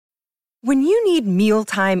When you need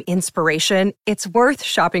mealtime inspiration, it's worth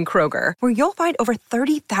shopping Kroger, where you'll find over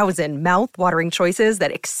 30,000 mouth-watering choices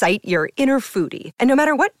that excite your inner foodie. And no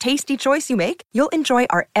matter what tasty choice you make, you'll enjoy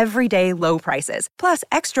our everyday low prices, plus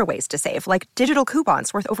extra ways to save, like digital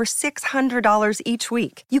coupons worth over $600 each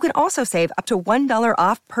week. You can also save up to $1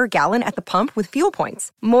 off per gallon at the pump with fuel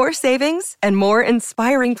points. More savings and more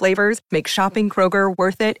inspiring flavors make shopping Kroger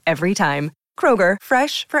worth it every time. Kroger,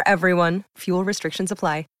 fresh for everyone. Fuel restrictions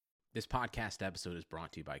apply. This podcast episode is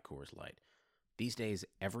brought to you by Coors Light. These days,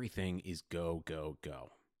 everything is go, go,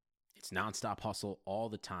 go. It's nonstop hustle all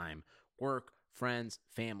the time. Work, friends,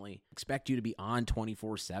 family, expect you to be on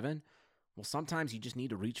 24/7? Well, sometimes you just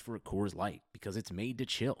need to reach for a Coors Light because it's made to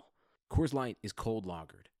chill. Coors Light is cold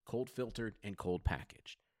lagered, cold filtered, and cold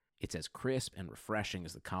packaged. It's as crisp and refreshing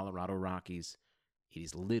as the Colorado Rockies. It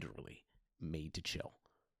is literally made to chill.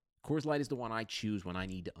 Coors Light is the one I choose when I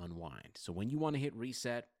need to unwind. So when you want to hit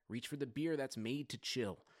reset, reach for the beer that's made to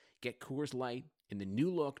chill. Get Coors Light in the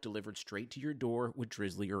new look delivered straight to your door with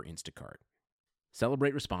Drizzly or Instacart.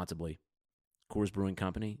 Celebrate responsibly. Coors Brewing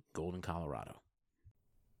Company, Golden, Colorado.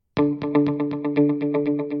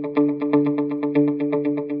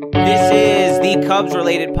 This is the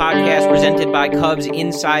Cubs-related podcast presented by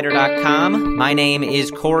CubsInsider.com. My name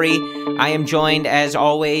is Corey. I am joined, as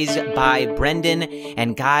always, by Brendan.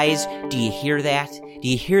 And guys, do you hear that? Do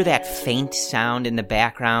you hear that faint sound in the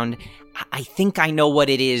background? I think I know what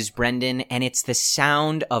it is, Brendan, and it's the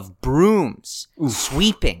sound of brooms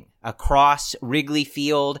sweeping across Wrigley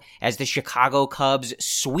Field as the Chicago Cubs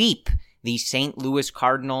sweep the St. Louis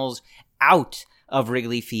Cardinals out of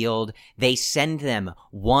Wrigley Field. They send them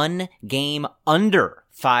one game under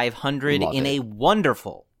 500 in a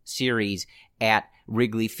wonderful series at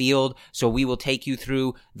Wrigley Field. So we will take you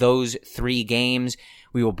through those three games.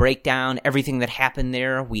 We will break down everything that happened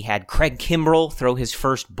there. We had Craig Kimbrell throw his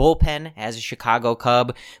first bullpen as a Chicago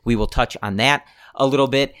Cub. We will touch on that a little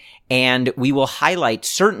bit. And we will highlight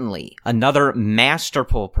certainly another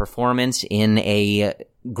masterful performance in a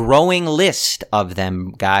growing list of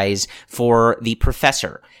them, guys, for the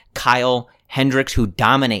professor, Kyle Hendricks, who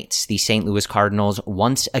dominates the St. Louis Cardinals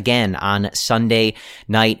once again on Sunday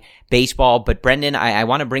Night Baseball. But Brendan, I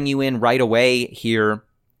want to bring you in right away here,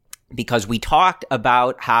 because we talked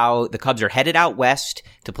about how the Cubs are headed out west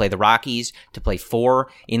to play the Rockies, to play 4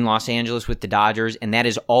 in Los Angeles with the Dodgers, and that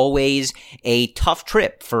is always a tough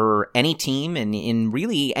trip for any team and in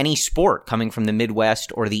really any sport coming from the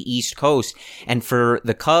Midwest or the East Coast. And for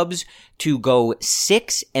the Cubs to go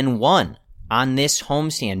 6-1 on this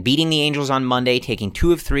homestand, beating the Angels on Monday, taking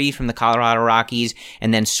 2 of 3 from the Colorado Rockies,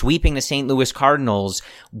 and then sweeping the St. Louis Cardinals.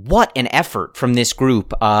 What an effort from this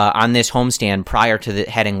group on this homestand prior to the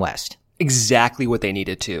heading west. Exactly what they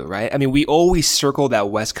needed to, right? I mean, we always circle that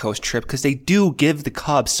West Coast trip because they do give the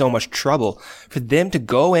Cubs so much trouble. For them to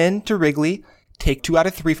go into Wrigley, take 2 out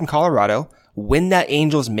of 3 from Colorado, win that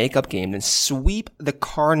Angels makeup game, then sweep the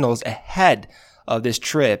Cardinals ahead of this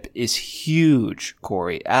trip is huge,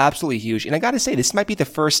 Corey. Absolutely huge. And I gotta say, this might be the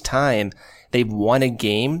first time they've won a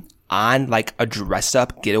game on like a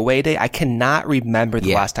dress-up getaway day. I cannot remember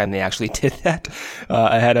the last time they actually did that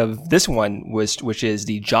ahead of this one, which is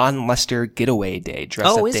the John Lester getaway day,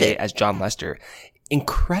 dress-up day as John Lester.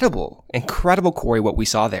 Incredible, Corey, what we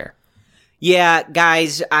saw there. Yeah,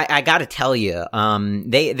 guys, I gotta tell you,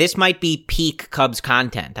 this might be peak Cubs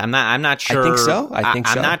content. I'm not sure. I think so.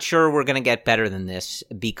 I'm not sure we're gonna get better than this,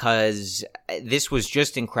 because this was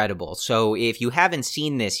just incredible. So if you haven't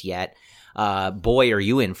seen this yet, boy, are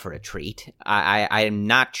you in for a treat. I'm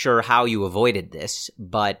not sure how you avoided this,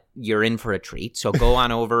 but you're in for a treat. So go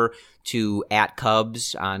on over to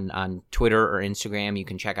 @Cubs on Twitter or Instagram. You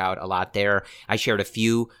can check out a lot there. I shared a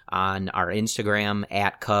few on our Instagram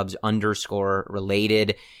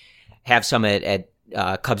 @Cubs_related. Have some at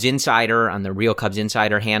Cubs Insider on the Real Cubs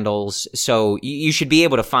Insider handles. So you should be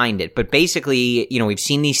able to find it. But basically, you know, we've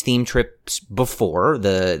seen these theme trips before.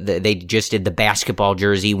 They just did the basketball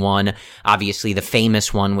jersey one, obviously the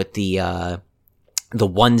famous one with the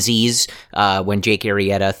onesies, when Jake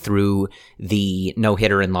Arrieta threw the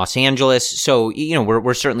no-hitter in Los Angeles. So, you know,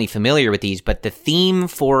 we're certainly familiar with these, but the theme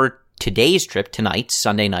for today's trip, tonight,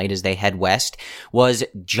 Sunday night, as they head west, was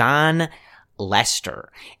John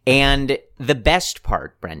Lester. And the best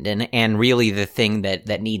part, Brendan, and really the thing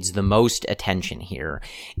that needs the most attention here,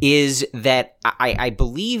 is that I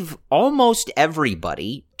believe almost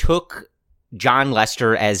everybody took John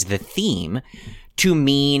Lester as the theme to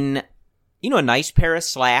mean, you know, a nice pair of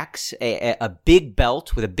slacks, a big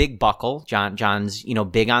belt with a big buckle. John's, you know,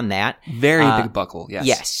 big on that. Very big buckle, yes.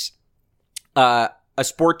 Yes. A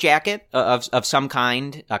sport jacket of some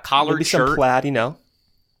kind, a collared maybe shirt. Some plaid, you know.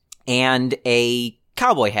 and a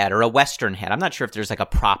cowboy hat or a Western hat. I'm not sure if there's like a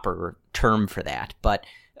proper term for that, but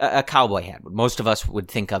a cowboy hat. Most of us would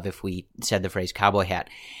think of if we said the phrase cowboy hat.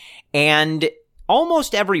 And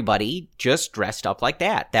almost everybody just dressed up like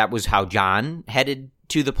that. That was how John headed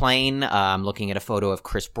to the plane. I'm looking at a photo of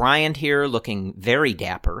Chris Bryant here, looking very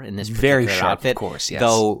dapper in this particular very sharp, outfit. of course, yes.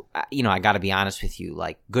 Though, I got to be honest with you,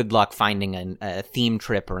 like, good luck finding a theme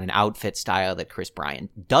trip or an outfit style that Chris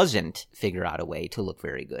Bryant doesn't figure out a way to look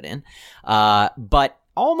very good in. But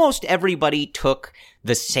almost everybody took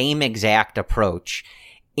the same exact approach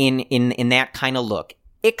in that kind of look,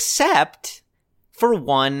 except for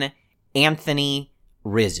one, Anthony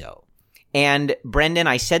Rizzo. And Brendan,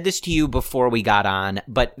 I said this to you before we got on,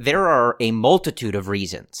 but there are a multitude of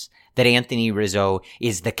reasons that Anthony Rizzo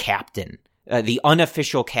is the captain, the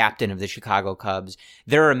unofficial captain of the Chicago Cubs.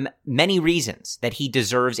 There are many reasons that he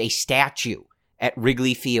deserves a statue at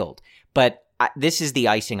Wrigley Field. But this is the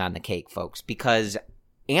icing on the cake, folks, because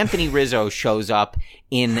Anthony Rizzo shows up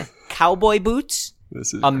in cowboy boots,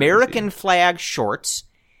 American flag shorts,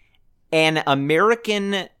 an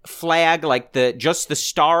American flag, like just the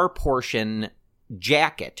star portion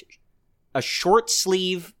jacket, a short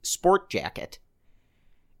sleeve sport jacket,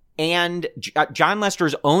 and John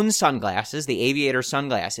Lester's own sunglasses, the aviator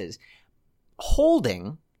sunglasses,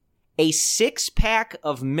 holding a 6-pack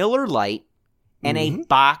of Miller Lite and a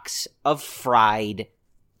box of fried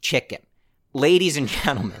chicken. Ladies and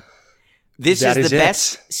gentlemen, this is the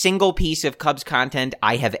best single piece of Cubs content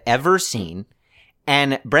I have ever seen.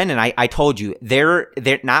 And Brendan, I told you, they're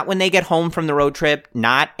not when they get home from the road trip,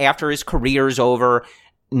 not after his career's over.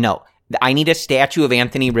 No, I need a statue of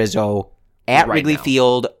Anthony Rizzo at Wrigley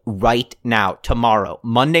Field right now, tomorrow,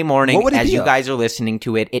 Monday morning, as you guys are listening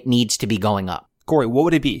to it. It needs to be going up. Corey, what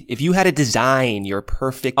would it be? If you had to design your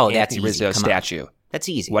perfect Anthony Rizzo statue. That's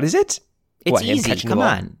easy. What is it? It's easy. Come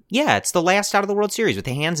on. Yeah, it's the last out of the World Series with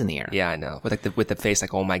the hands in the air. Yeah, I know. With the face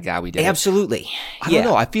like, oh my God, we did it. Absolutely. I don't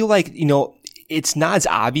know. I feel like, it's not as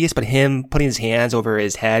obvious, but him putting his hands over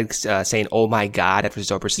his head, saying, oh my God, after his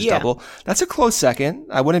versus double, that's a close second.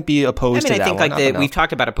 I wouldn't be opposed to that one. I think we've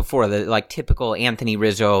talked about it before, the like typical Anthony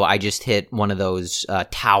Rizzo, I just hit one of those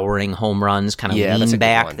towering home runs, kind of lean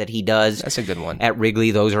back that he does. That's a good one. At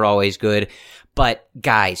Wrigley, those are always good. But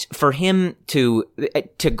guys, for him to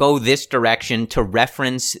go this direction, to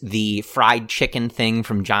reference the fried chicken thing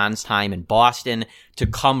from John's time in Boston, to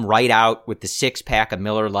come right out with the 6-pack of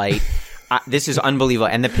Miller Lite, this is unbelievable.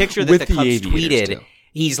 And the picture that the Cubs tweeted,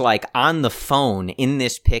 he's like on the phone in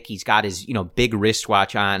this pic. He's got his, big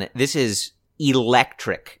wristwatch on. This is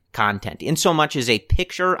electric content, in so much as a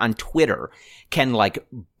picture on Twitter can like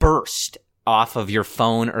burst off of your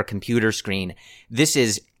phone or computer screen. This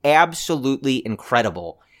is absolutely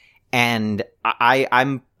incredible. And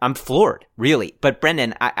I'm floored, really. But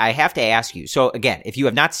Brendan, I have to ask you. So again, if you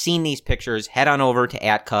have not seen these pictures, head on over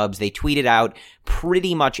to @Cubs. They tweeted out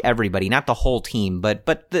pretty much everybody, not the whole team, but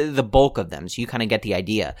the bulk of them. So you kind of get the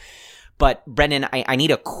idea. But Brendan, I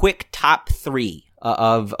need a quick top 3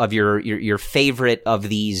 of your favorite of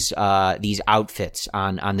these outfits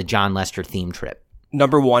on the John Lester theme trip.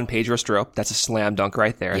 Number 1, Pedro Strop. That's a slam dunk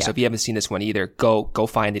right there. Yeah. So if you haven't seen this one either, go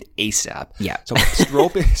find it ASAP. Yeah. So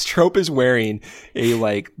Strop is wearing a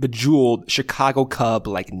like bejeweled Chicago Cub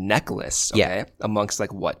like necklace. Okay. Amongst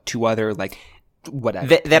like what? 2 other like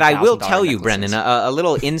whatever. That I will tell you, Brendan, a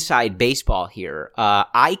little inside baseball here.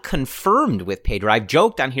 I confirmed with Pedro. I've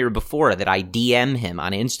joked on here before that I DM him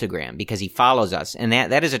on Instagram because he follows us, and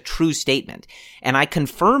that is a true statement. And I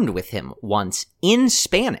confirmed with him once in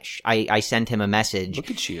Spanish. I sent him a message. Look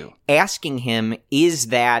at you. Asking him, is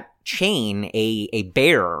that chain a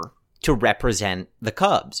bear to represent the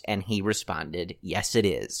Cubs? And he responded, yes, it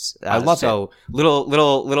is. I love it. So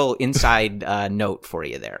little inside note for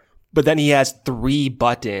you there. But then he has 3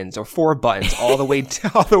 buttons or 4 buttons all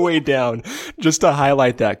the way down just to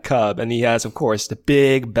highlight that Cub. And he has, of course, the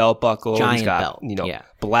big belt buckle. Giant belt.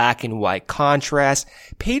 Black and white contrast.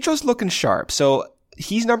 Pedro's looking sharp. So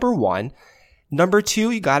he's number 1. Number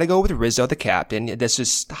 2, you gotta go with Rizzo, the captain. That's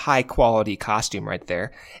just high quality costume right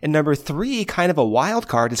there. And number 3, kind of a wild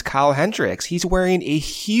card, is Kyle Hendricks. He's wearing a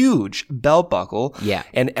huge belt buckle. Yeah.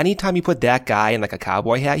 And anytime you put that guy in like a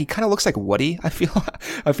cowboy hat, he kind of looks like Woody, I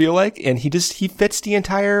feel like. And he fits the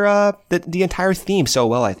entire, the entire theme so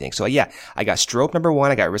well, I think. So yeah, I got Strop number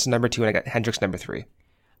 1, I got Rizzo number 2, and I got Hendricks number 3.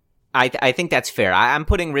 I think that's fair. I'm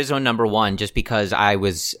putting Rizzo number 1 just because I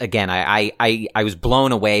was, again, I was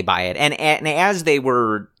blown away by it. And as they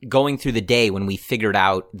were going through the day when we figured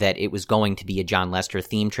out that it was going to be a John Lester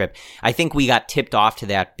theme trip, I think we got tipped off to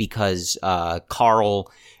that because Carl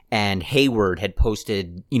and Hayward had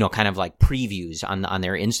posted, kind of like previews on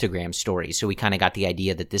their Instagram stories. So we kind of got the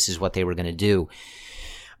idea that this is what they were going to do.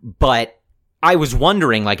 But I was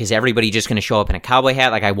wondering, like, is everybody just going to show up in a cowboy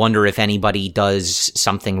hat? Like, I wonder if anybody does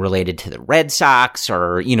something related to the Red Sox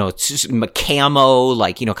or, camo,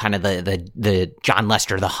 like, kind of the John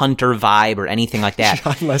Lester, the Hunter vibe or anything like that.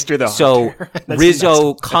 John Lester, the Hunter. So Rizzo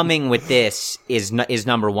nuts. coming with this is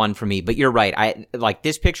number one for me. But you're right. I like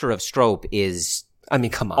this picture of Strop is,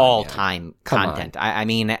 come on, all-time content. I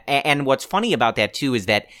mean, and what's funny about that too is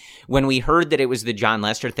that when we heard that it was the John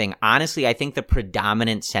Lester thing, honestly, I think the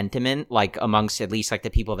predominant sentiment, like amongst at least like the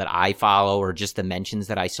people that I follow or just the mentions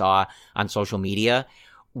that I saw on social media,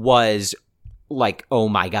 was like, oh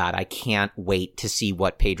my God, I can't wait to see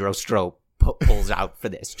what Pedro Strop pulls out for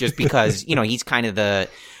this. Just because, he's kind of the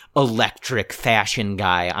electric fashion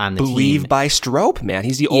guy on the team. Believe by Strop, man.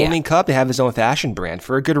 He's the only Cub to have his own fashion brand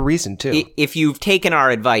for a good reason, too. If you've taken our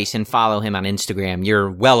advice and follow him on Instagram,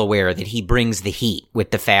 you're well aware that he brings the heat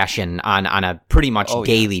with the fashion on a pretty much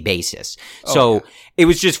daily basis. So it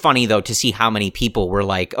was just funny, though, to see how many people were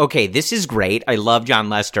like, okay, this is great. I love John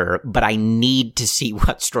Lester, but I need to see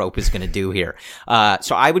what Strop is going to do here.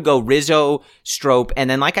 So I would go Rizzo, Strop, and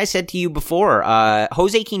then like I said to you before,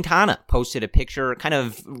 Jose Quintana posted a picture kind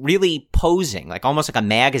of really posing, like almost like a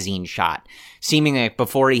magazine shot, seemingly like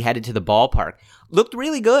before he headed to the ballpark. Looked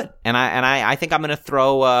really good, and I think I'm gonna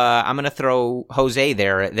throw Jose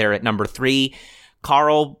there at number 3.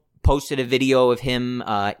 Carl posted a video of him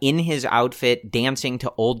in his outfit dancing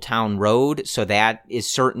to Old Town Road, so that is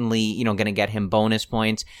certainly going to get him bonus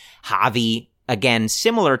points. Javi, again,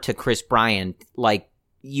 similar to Chris Bryant, like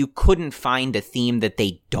you couldn't find a theme that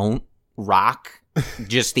they don't rock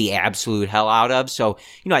just the absolute hell out of. So,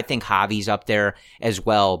 I think Javi's up there as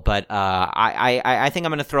well. But I think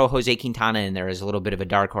I'm going to throw Jose Quintana in there as a little bit of a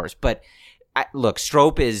dark horse. But look,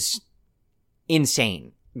 Strop is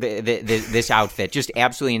insane. This outfit, just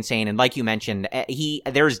absolutely insane. And like you mentioned,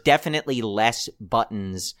 there's definitely less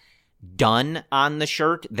buttons done on the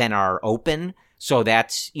shirt than are open. So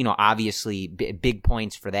that's, obviously big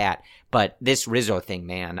points for that. But this Rizzo thing,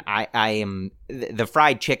 man, I am the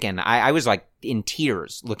fried chicken. I was like in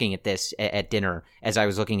tears looking at this at dinner as I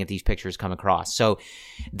was looking at these pictures come across. So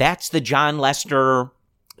that's the John Lester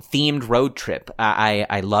themed road trip.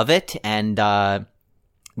 I love it. And,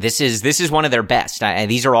 this is one of their best.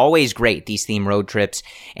 These are always great, these theme road trips.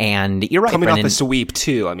 And you're right, coming Brendan. off a sweep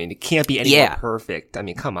too. It can't be any more perfect.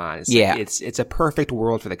 Come on. It's a perfect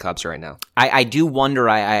world for the Cubs right now. I do wonder.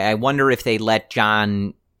 I wonder if they let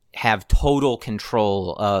John have total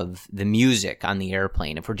control of the music on the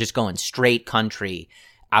airplane. If we're just going straight country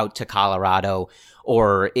out to Colorado,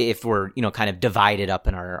 or if we're, kind of divided up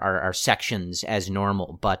in our sections as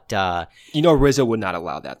normal. But, Rizzo would not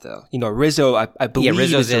allow that though. Rizzo, I believe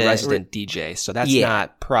is a resident DJ, so that's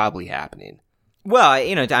not probably happening. Well,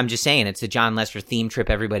 I'm just saying it's the John Lester theme trip.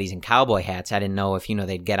 Everybody's in cowboy hats. I didn't know if,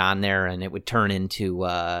 they'd get on there and it would turn into,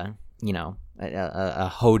 a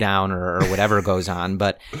hoedown or whatever goes on.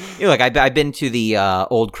 But I've been to the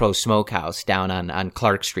Old Crow Smokehouse down on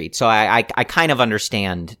Clark Street, so I kind of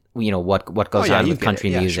understand what goes on with country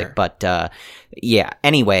music. Sure. But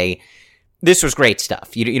anyway, this was great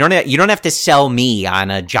stuff. You don't have to sell me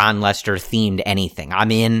on a John Lester themed anything.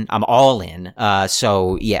 I'm all in.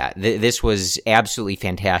 This was absolutely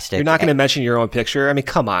fantastic. You're not going to mention your own picture?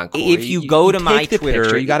 Come on, Corey. If you go to my Twitter,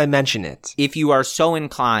 picture, you got to mention it. If you are so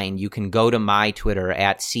inclined, you can go to my Twitter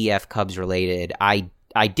at CF Cubs Related. I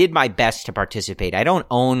did my best to participate. I don't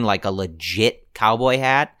own like a legit cowboy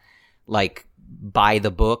hat, like by the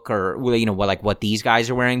book or like what these guys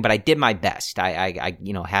are wearing, but I did my best. I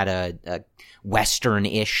had a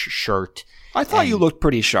Western-ish shirt. I thought you looked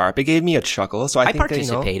pretty sharp. It gave me a chuckle, so I think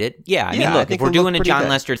participated. Look, if we're doing a John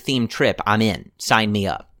Lester themed trip, I'm in. Sign me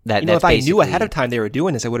up. That's if I knew ahead of time they were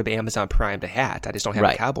doing this, I would have Amazon Primed a hat. I just don't have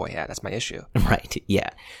a cowboy hat. That's my issue. Right. Yeah.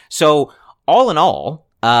 So all in all,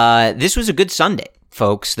 this was a good Sunday,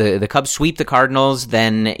 folks. The Cubs sweep the Cardinals.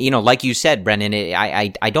 Then, like you said, Brendan,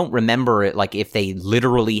 I don't remember it, like if they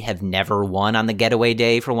literally have never won on the getaway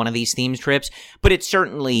day for one of these themed trips, but it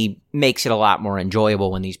certainly makes it a lot more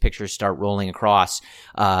enjoyable when these pictures start rolling across,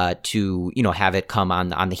 to, have it come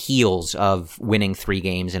on the heels of winning 3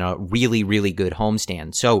 games in a really, really good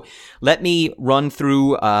homestand. So let me run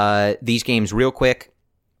through, these games real quick.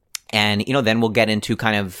 And, then we'll get into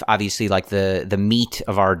kind of obviously like the meat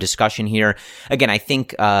of our discussion here. Again, I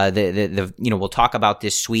think, we'll talk about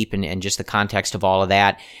this sweep and just the context of all of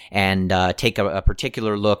that, and, take a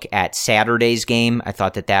particular look at Saturday's game. I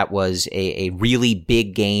thought that was a really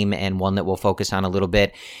big game and one that we'll focus on a little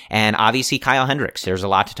bit. And obviously Kyle Hendricks, there's a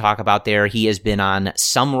lot to talk about there. He has been on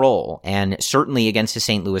some roll, and certainly against the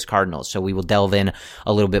St. Louis Cardinals. So we will delve in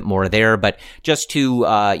a little bit more there, but just to,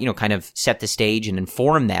 kind of set the stage and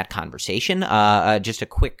inform that conversation. Just a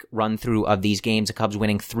quick run through of these games. The Cubs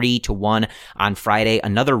winning 3-1 on Friday.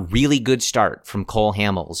 Another really good start from Cole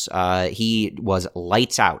Hamels. He was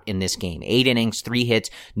lights out in this game. 8 innings, 3 hits,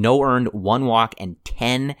 no earned, 1 walk, and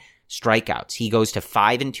 10 strikeouts. He goes to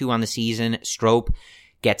 5-2 on the season. Strop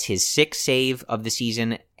gets his 6th save of the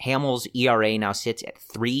season. Hamels' ERA now sits at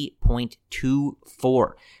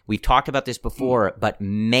 3.24. We've talked about this before, but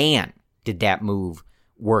man, did that move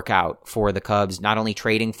work out for the Cubs, not only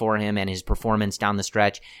trading for him and his performance down the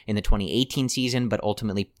stretch in the 2018 season, but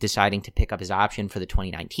ultimately deciding to pick up his option for the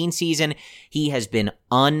 2019 season. He has been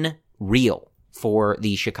unreal for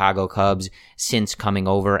the Chicago Cubs since coming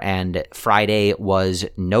over, and Friday was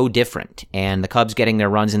no different. And the Cubs getting their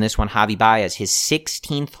runs in this one. Javi Baez, his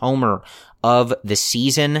 16th homer of the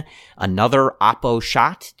season, another Oppo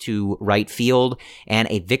shot to right field, and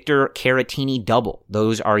a Victor Caratini double.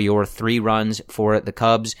 Those are your 3 runs for the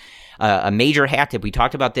Cubs. A major hat tip. We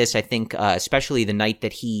talked about this, I think, especially the night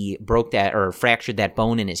that he broke that or fractured that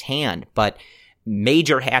bone in his hand, but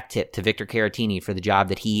major hat tip to Victor Caratini for the job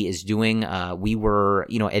that he is doing. We were,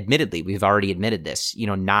 admittedly, we've already admitted this,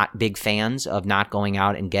 not big fans of not going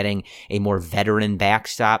out and getting a more veteran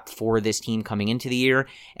backstop for this team coming into the year.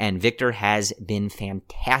 And Victor has been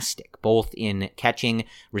fantastic, both in catching,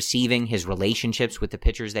 receiving, his relationships with the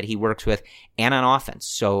pitchers that he works with, and on offense.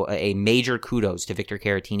 So a major kudos to Victor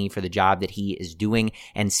Caratini for the job that he is doing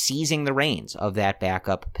and seizing the reins of that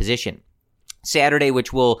backup position. Saturday,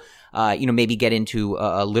 which we'll, maybe get into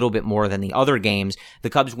a little bit more than the other games. The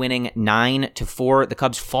Cubs winning 9-4. The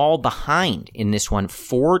Cubs fall behind in this one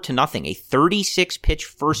 4-0. A 36-pitch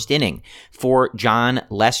first inning for Jon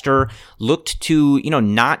Lester. Looked to,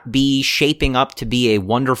 not be shaping up to be a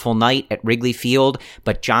wonderful night at Wrigley Field,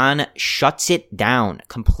 but Jon shuts it down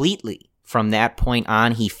completely. From that point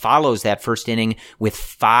on, he follows that first inning with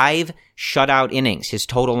 5 shutout innings. His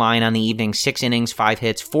total line on the evening, 6 innings, 5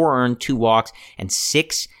 hits, 4 earned, 2 walks, and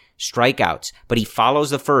 6 strikeouts. But he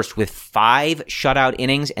follows the first with 5 shutout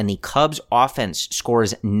innings, and the Cubs offense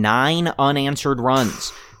scores 9 unanswered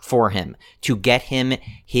runs for him to get him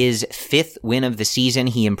his 5th win of the season.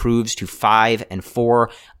 He improves to 5-4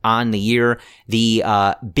 on the year. The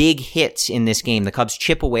big hits in this game, the Cubs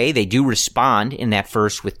chip away. They do respond in that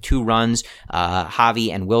first with 2 runs.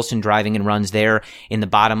 Javi and Wilson driving in runs there. In the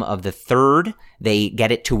bottom of the 3rd, they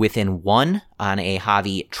get it to within 1 on a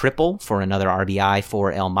Javi triple for another RBI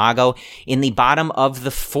for El Mago. In the bottom of the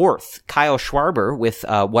 4th, Kyle Schwarber with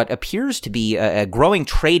what appears to be a growing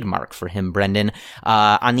trademark for him, Brendan.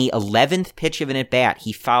 On the 11th pitch of an at-bat,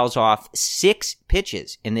 he fouls off 6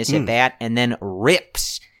 pitches in this at-bat and then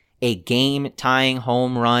rips a game-tying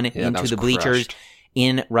home run into the bleachers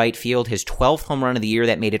in right field. His 12th home run of the year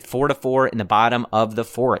that made it 4-4 in the bottom of the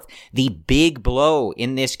 4th. The big blow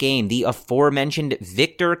in this game, the aforementioned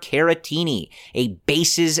Victor Caratini, a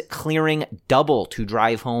bases-clearing double to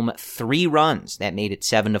drive home 3 runs. That made it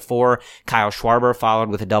 7-4. Kyle Schwarber followed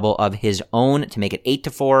with a double of his own to make it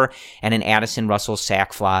 8-4, and an Addison Russell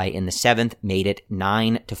sac fly in the 7th made it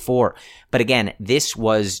 9-4. But again, this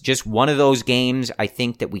was just one of those games I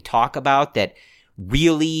think that we talk about that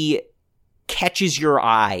really catches your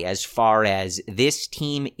eye as far as this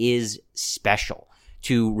team is special.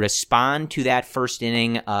 To respond to that first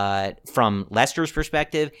inning from Lester's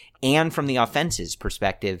perspective and from the offense's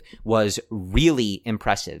perspective was really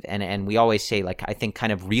impressive. And we always say, like, I think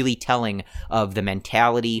kind of really telling of the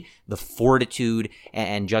mentality, the fortitude,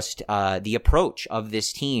 and just the approach of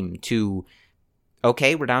this team to,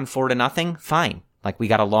 okay, we're down 4-0, fine. Like, we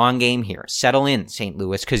got a long game here. Settle in, St.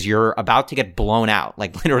 Louis, because you're about to get blown out.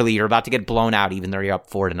 Like, literally, you're about to get blown out even though you're up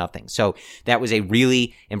 4-0. So that was a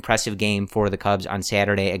really impressive game for the Cubs on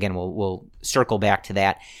Saturday. Again, we'll circle back to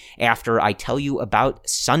that after I tell you about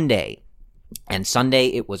Sunday. And Sunday,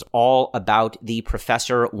 it was all about the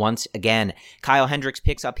professor once again. Kyle Hendricks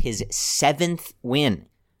picks up his 7th win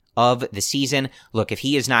of the season. Look, if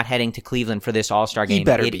he is not heading to Cleveland for this All-Star game,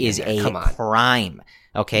 it is a crime.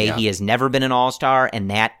 Okay, yeah. He has never been an All-Star,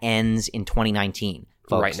 and that ends in 2019,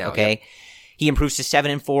 folks. Right now, okay? Yeah. He improves to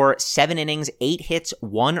 7-4, 7 innings, 8 hits,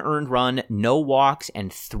 1 earned run, no walks,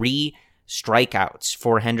 and 3 strikeouts.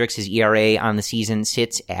 For Hendricks, his ERA on the season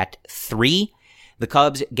sits at 3. The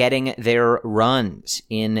Cubs getting their runs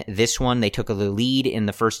in this one. They took the lead in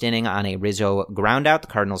the first inning on a Rizzo groundout. The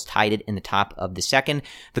Cardinals tied it in the top of the second.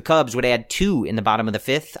 The Cubs would add 2 in the bottom of the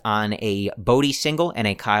fifth on a Bodie single and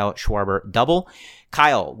a Kyle Schwarber double.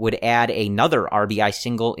 Kyle would add another RBI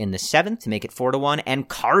single in the seventh to make it 4-1. And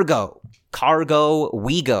Cargo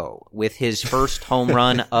Wego with his first home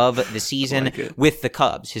run of the season with the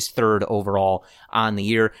Cubs, his third overall on the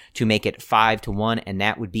year to make it 5-1. And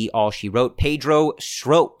that would be all she wrote. Pedro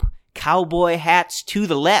Strop, cowboy hats to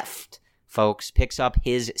the left, folks, picks up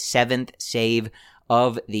his 7th save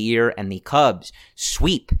of the year. And the Cubs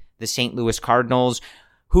sweep the St. Louis Cardinals,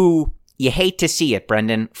 who you hate to see it,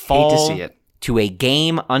 Brendan, fall to a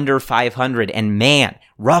game under 500. And man,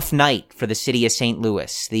 rough night for the city of St.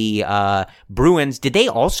 Louis. The Bruins, did they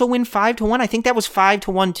also win 5-1? I think that was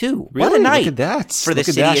 5-1 too. Really? What a night Look at that. for the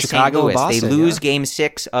city of St. Louis. Boston, they lose Game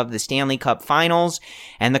 6 of the Stanley Cup Finals,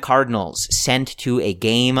 and the Cardinals sent to a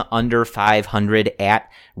game under 500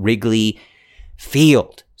 at Wrigley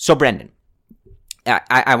Field. So, Brendan,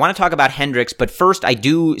 I want to talk about Hendricks, but first I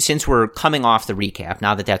do, since we're coming off the recap,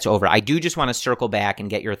 now that that's over, I do just want to circle back and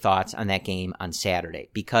get your thoughts on that game on Saturday,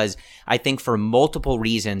 because I think for multiple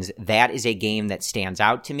reasons, that is a game that stands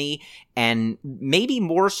out to me, and maybe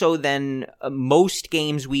more so than most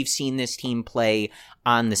games we've seen this team play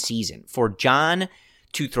on the season. For John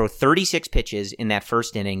to throw 36 pitches in that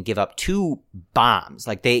first inning, give up 2 bombs,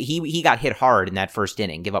 like he got hit hard in that first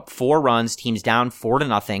inning, give up 4 runs, team's down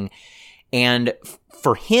 4-0, and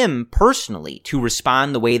for him personally to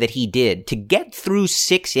respond the way that he did, to get through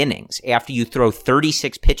 6 innings after you throw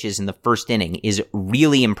 36 pitches in the first inning is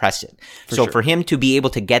really impressive. For him to be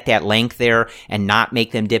able to get that length there and not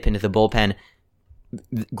make them dip into the bullpen,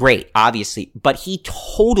 great, obviously, but he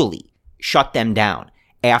totally shut them down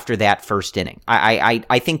after that first inning.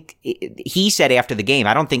 I think he said after the game,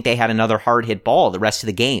 I don't think they had another hard hit ball the rest of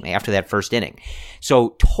the game after that first inning. So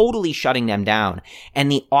totally shutting them down.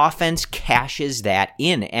 And the offense cashes that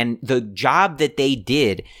in. And the job that they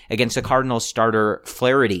did against the Cardinals starter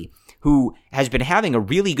Flaherty, who has been having a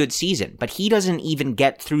really good season, but he doesn't even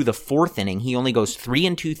get through the 4th inning. He only goes 3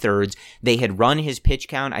 2/3. They had run his pitch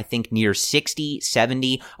count, I think, near 60,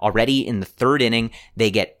 70 already in the 3rd inning. They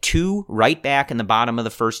get 2 right back in the bottom of the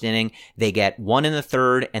 1st inning. They get 1 in the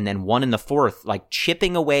 3rd and then 1 in the 4th, like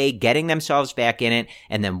chipping away, getting themselves back in it.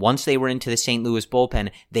 And then once they were into the St. Louis bullpen,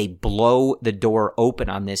 they blow the door open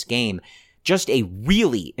on this game. Just a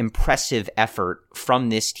really impressive effort from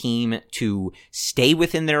this team to stay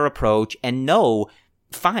within their approach and know,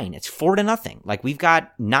 fine, it's 4-0. Like, we've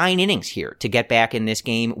got 9 innings here to get back in this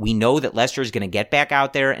game. We know that Lester is going to get back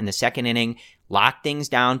out there in the 2nd inning, lock things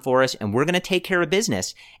down for us, and we're going to take care of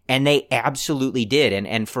business. And they absolutely did.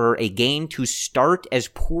 And for a game to start as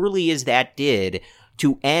poorly as that did,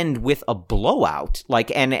 to end with a blowout,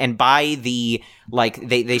 and by the,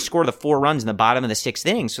 they score the 4 runs in the bottom of the 6th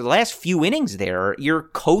inning. So the last few innings there, you're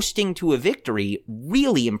coasting to a victory.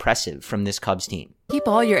 Really impressive from this Cubs team. Keep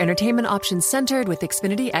all your entertainment options centered with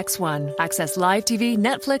Xfinity X1. Access live TV,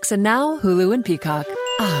 Netflix, and now Hulu and Peacock.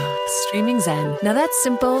 Streaming Zen. Now that's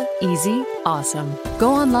simple, easy, awesome.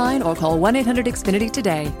 Go online or call 1-800-XFINITY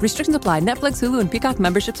today. Restrictions apply. Netflix, Hulu, and Peacock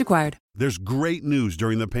memberships required. There's great news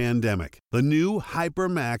during the pandemic. The new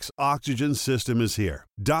HyperMax oxygen system is here.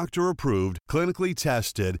 Doctor-approved, clinically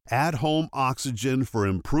tested, at-home oxygen for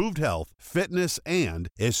improved health, fitness, and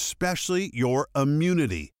especially your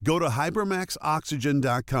immunity. Go to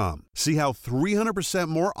HyperMaxOxygen.com. See how 300%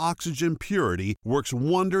 more oxygen purity works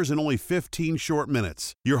wonders in only 15 short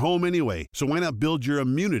minutes. You're home anyway, so why not build your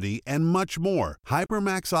immunity and much more?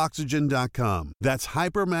 HyperMaxOxygen.com. That's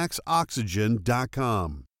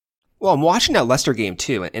HyperMaxOxygen.com. Well, I'm watching that Lester game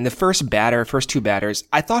too. In the first 2 batters,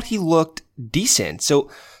 I thought he looked decent. So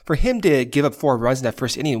for him to give up 4 runs in that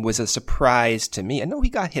first inning was a surprise to me. I know he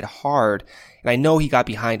got hit hard, and I know he got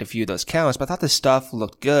behind a few of those counts, but I thought the stuff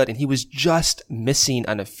looked good, and he was just missing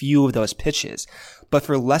on a few of those pitches. But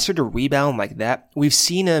for Lester to rebound like that, we've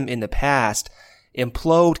seen him in the past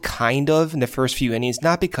implode kind of in the first few innings,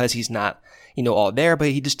 not because he's not, all there, but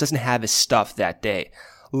he just doesn't have his stuff that day.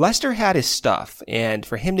 Lester had his stuff, and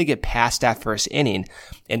for him to get past that first inning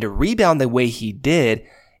and to rebound the way he did,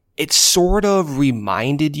 it sort of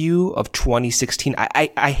reminded you of 2016.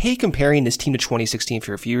 I hate comparing this team to 2016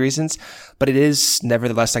 for a few reasons, but it is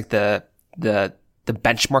nevertheless like the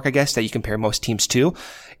benchmark, I guess, that you compare most teams to.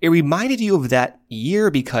 It reminded you of that year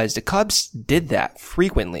because the Cubs did that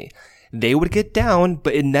frequently. They would get down,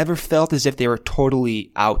 but it never felt as if they were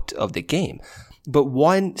totally out of the game. But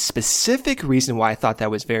one specific reason why I thought that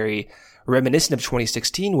was very reminiscent of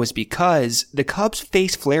 2016 was because the Cubs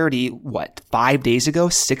faced Flaherty, 5 days ago,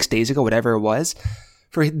 6 days ago, whatever it was,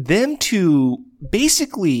 for them to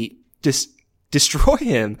basically just destroy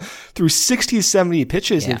him through 60, 70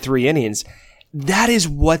 pitches in 3 innings. That is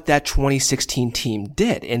what that 2016 team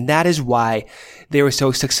did. And that is why they were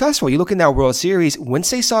so successful. You look in that World Series, once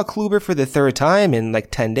they saw Kluber for the 3rd time in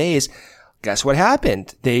 10 days, guess what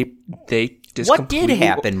happened? They just what did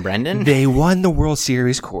happen, Brendan? They won the World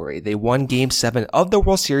Series, Corey. They won Game 7 of the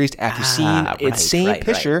World Series after seeing its same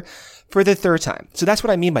pitcher for the 3rd time. So that's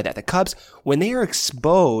what I mean by that. The Cubs, when they are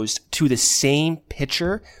exposed to the same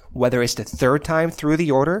pitcher, whether it's the 3rd time through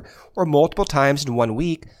the order or multiple times in 1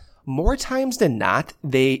 week, more times than not,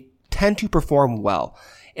 they tend to perform well.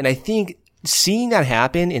 And I think seeing that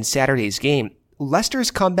happen in Saturday's game,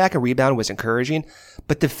 Lester's comeback and rebound was encouraging,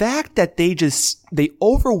 but the fact that they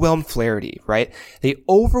overwhelmed Flaherty, right? They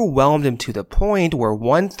overwhelmed him to the point where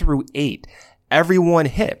 1 through 8, everyone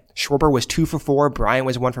hit. Schwarber was 2 for 4. Bryant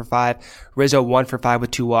was 1 for 5. Rizzo 1 for 5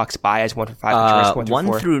 with 2 walks. Baez 1 for 5.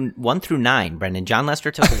 1 through 9, Brendan. John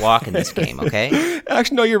Lester took a walk in this game, okay?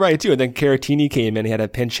 Actually, no, you're right too. And then Caratini came in. He had a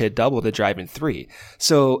pinch hit double to drive in 3.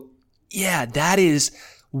 So yeah, that is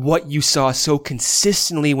what you saw so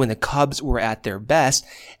consistently when the Cubs were at their best.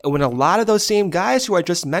 And when a lot of those same guys who I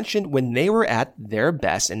just mentioned, when they were at their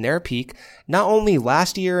best and their peak, not only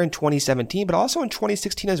last year in 2017, but also in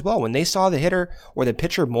 2016 as well, when they saw the hitter or the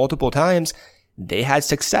pitcher multiple times, they had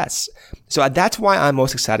success. So that's why I'm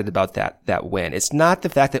most excited about that win. It's not the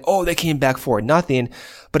fact that, they came back 4-0,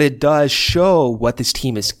 but it does show what this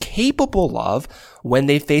team is capable of when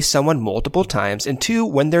they face someone multiple times, and 2,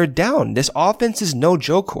 when they're down. This offense is no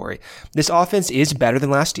joke, Corey. This offense is better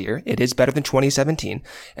than last year. It is better than 2017,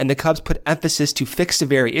 and the Cubs put emphasis to fix the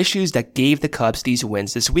very issues that gave the Cubs these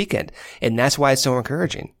wins this weekend, and that's why it's so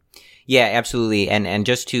encouraging. Yeah, absolutely. And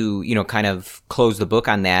just to, kind of close the book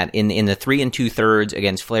on that, in the 3 2/3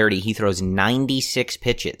 against Flaherty, he throws 96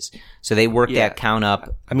 pitches. So they work that count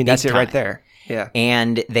up. I mean, that's it right there. Yeah.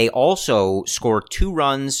 And they also score 2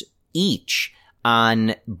 runs each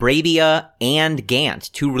on Bravia and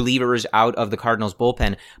Gant, 2 relievers out of the Cardinals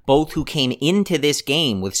bullpen, both who came into this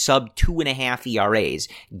game with sub 2.5 ERAs.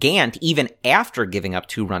 Gant, even after giving up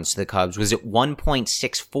 2 runs to the Cubs, was at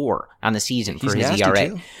 1.64 on the season for his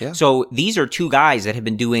ERA. Yeah. So these are 2 guys that have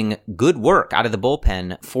been doing good work out of the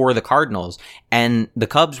bullpen for the Cardinals, and the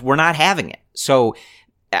Cubs were not having it. So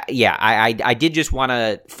I did just want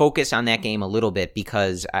to focus on that game a little bit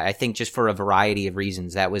because I think just for a variety of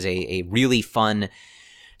reasons, that was a really fun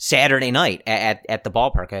Saturday night at the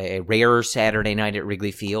ballpark, a rare Saturday night at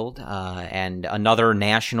Wrigley Field, and another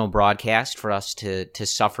national broadcast for us to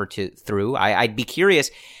suffer through. I'd be curious.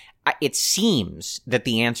 It seems that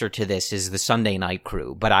the answer to this is the Sunday night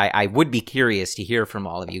crew, but I would be curious to hear from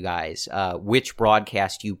all of you guys, which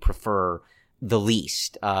broadcast you prefer the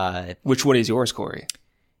least. Which one is yours, Corey?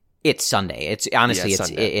 It's Sunday. It's honestly,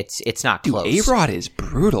 it's not close. Dude, A-Rod is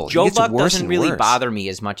brutal. Joe Buck doesn't really bother me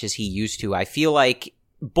as much as he used to. I feel like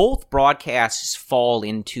both broadcasts fall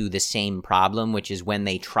into the same problem, which is when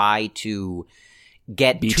they try to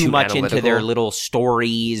get too much into their little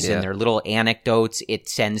stories and their little anecdotes, it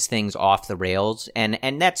sends things off the rails, and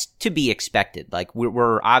that's to be expected. Like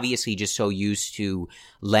we're obviously just so used to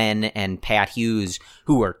Len and Pat Hughes,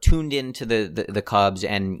 who are tuned into the Cubs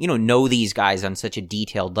and know these guys on such a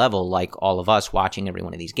detailed level, like all of us watching every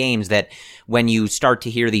one of these games, that when you start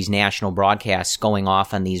to hear these national broadcasts going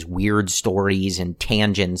off on these weird stories and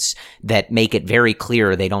tangents that make it very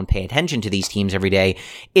clear they don't pay attention to these teams every day,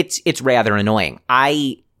 it's rather annoying.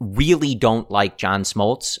 I really don't like John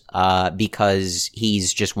Smoltz because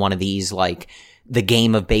he's just one of these, like, the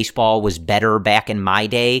game of baseball was better back in my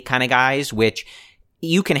day kind of guys, which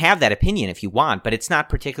you can have that opinion if you want, but it's not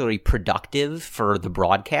particularly productive for the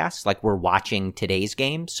broadcast. Like, we're watching today's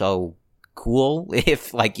game, so cool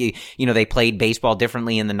if, like, they played baseball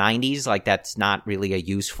differently in the 90s. Like, that's not really a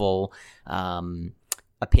useful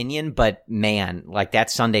opinion, but man, like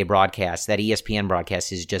that Sunday broadcast, that ESPN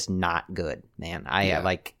broadcast is just not good, man. If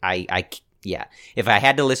I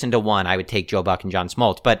had to listen to one, I would take Joe Buck and John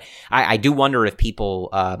Smoltz, but I do wonder if people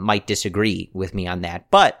might disagree with me on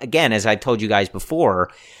that. But again, as I've told you guys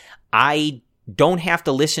before, I don't have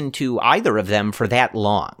to listen to either of them for that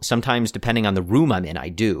long. Sometimes, depending on the room I'm in, I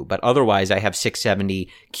do, but otherwise I have 670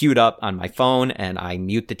 queued up on my phone and I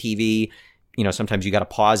mute the TV. Sometimes you got to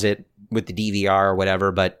pause it with the DVR or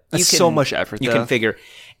whatever, but that's so much effort. You can figure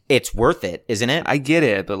it's worth it, isn't it? I get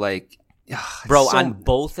it, but like, Bro, on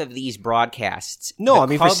both of these broadcasts. No, I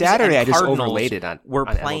mean, for Saturday, I just Cardinals overlaid it on We're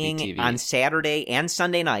on playing MLB TV. on Saturday and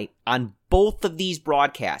Sunday night. On both of these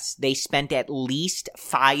broadcasts, they spent at least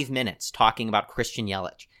 5 minutes talking about Christian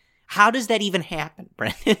Yelich. How does that even happen,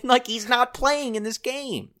 Brendan? Like, he's not playing in this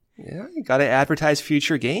game. Yeah, you got to advertise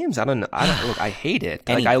future games. I don't know. Look, I hate it.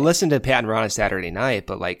 Like, Anyway. I listened to Pat and Ron on Saturday night,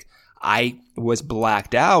 but like, I was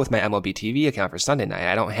blacked out with my MLB TV account for Sunday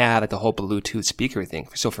night. I don't have like the whole Bluetooth speaker thing.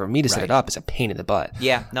 So for me to set it up is a pain in the butt.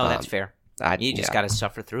 Yeah, no, that's fair. You just yeah. got to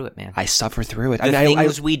suffer through it, man. I suffer through it. The I mean,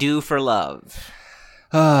 things we do for love.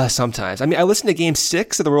 Sometimes. I mean, I listened to Game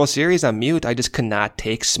 6 of the World Series on mute. I just could not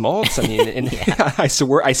take Smoltz. I mean, and I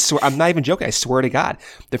swear, I'm not even joking. I swear to God,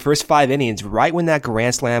 the first 5 innings, right when that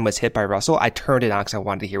grand slam was hit by Russell, I turned it on because I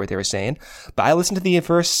wanted to hear what they were saying. But I listened to the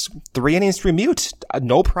first 3 innings through mute.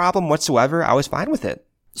 No problem whatsoever. I was fine with it.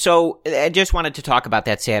 So I just wanted to talk about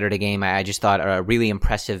that Saturday game. I just thought a really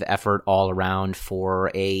impressive effort all around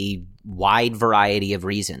for a wide variety of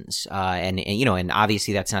reasons. And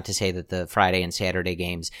obviously that's not to say that the Friday and Saturday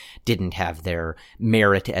games didn't have their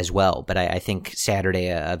merit as well. But I think Saturday,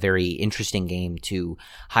 a very interesting game to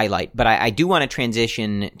highlight. But I do want to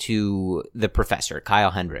transition to the professor, Kyle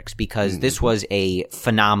Hendricks, because this was a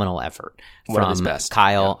phenomenal effort One of his from best.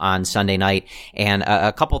 Kyle on Sunday night. And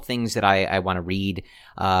a couple things that I want to read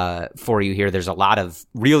for you here. There's a lot of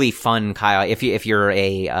really fun Kyle. If you're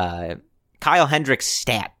a Kyle Hendricks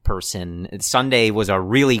stat person, Sunday was a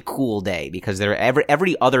really cool day because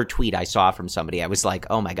every other tweet I saw from somebody, I was like,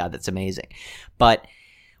 oh my God, that's amazing. But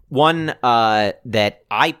one that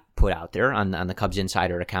I put out there on the Cubs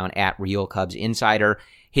Insider account at Real Cubs Insider,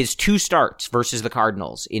 his 2 starts versus the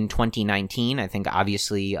Cardinals in 2019. I think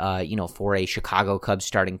obviously, for a Chicago Cubs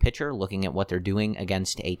starting pitcher, looking at what they're doing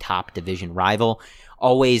against a top division rival,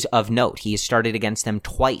 always of note. He has started against them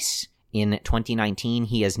twice in 2019.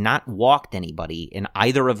 He has not walked anybody in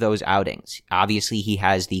either of those outings. Obviously, he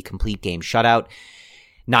has the complete game shutout.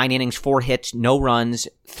 9 innings, 4 hits, no runs,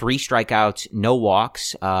 3 strikeouts, no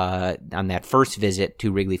walks on that first visit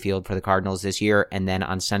to Wrigley Field for the Cardinals this year. And then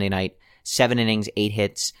on Sunday night, 7 innings, 8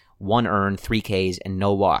 hits, 1 earned, 3 Ks, and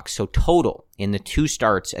no walks. So total in the 2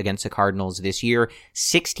 starts against the Cardinals this year,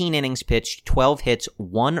 16 innings pitched, 12 hits,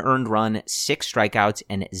 1 earned run, 6 strikeouts,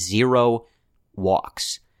 and 0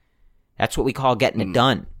 walks. That's what we call getting it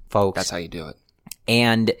done, folks. That's how you do it.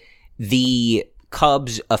 And the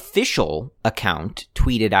Cubs official account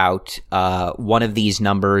tweeted out one of these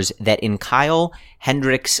numbers that in Kyle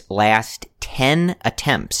Hendricks' last 10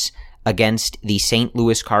 attempts against the St.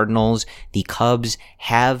 Louis Cardinals, the Cubs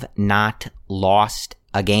have not lost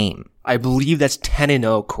a game. I believe that's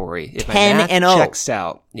 10-0, Corey. If 10-0 my math checks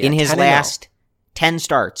out. Yeah, in his 10-0. last 10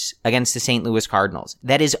 starts against the St. Louis Cardinals.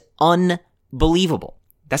 That is unbelievable.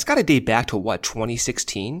 That's got to date back to what,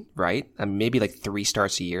 2016, right? I mean, maybe like 3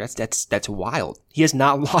 starts a year. That's wild. He has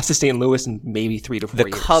not lost to St. Louis in maybe 3 to 4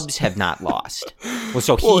 years. The Cubs have not lost.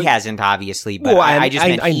 He hasn't, obviously, but I just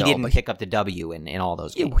meant he didn't pick up the W in all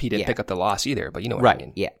those games. He didn't pick up the loss either, but you know what I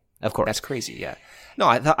mean. Yeah, of course. That's crazy, yeah. No,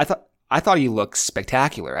 I thought he looked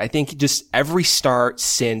spectacular. I think just every start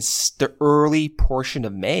since the early portion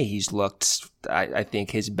of May, he's looked, I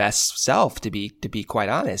think, his best self, to be quite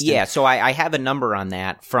honest. Yeah, so I have a number on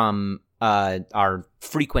that from our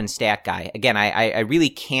frequent stat guy. Again, I really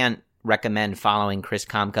can't recommend following Chris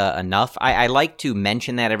Kamka enough. I like to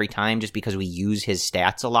mention that every time just because we use his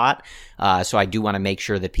stats a lot. So I do want to make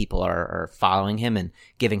sure that people are following him and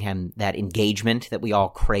giving him that engagement that we all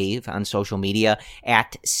crave on social media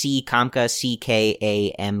at CKamka,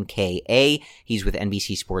 CKAMKA. He's with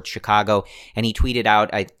NBC Sports Chicago, and he tweeted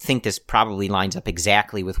out, I think this probably lines up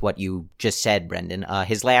exactly with what you just said, Brendan.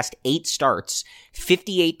 His last 8 starts,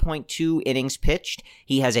 58.2 innings pitched.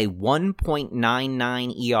 He has a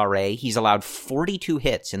 1.99 ERA. He's allowed 42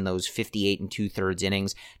 hits in those 58 2/3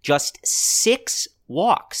 innings, just 6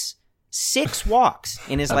 walks. 6 walks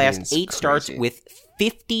in his last 8 starts with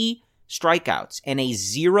 50 strikeouts and a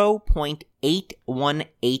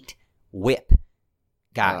 0.818 whip.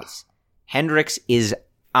 Guys, Hendricks is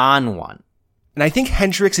on one. And I think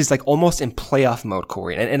Hendricks is like almost in playoff mode,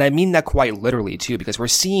 Corey. And I mean that quite literally too, because we're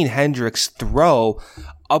seeing Hendricks throw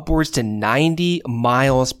upwards to 90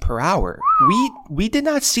 miles per hour. We did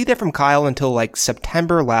not see that from Kyle until like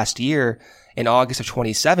September last year, in August of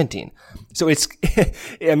 2017. So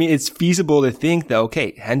it's feasible to think that,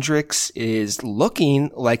 okay, Hendricks is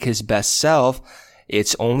looking like his best self.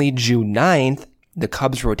 It's only June 9th. The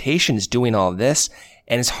Cubs rotation is doing all this,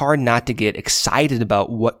 and it's hard not to get excited about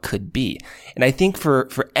what could be. And I think for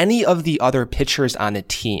any of the other pitchers on the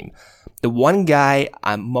team, the one guy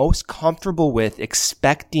I'm most comfortable with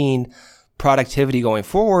expecting productivity going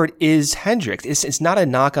forward is Hendricks. It's not a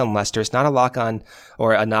knock on Lester. It's not a knock on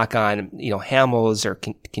Hamels or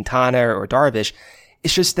Quintana or Darvish.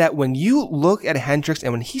 It's just that when you look at Hendricks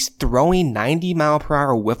and when he's throwing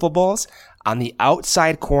 90-mile-per-hour wiffle balls on the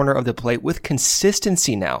outside corner of the plate with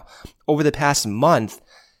consistency now over the past month,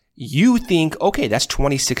 you think, okay, that's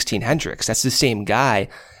 2016 Hendricks. That's the same guy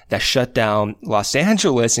that shut down Los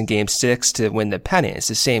Angeles in Game 6 to win the pennant. It's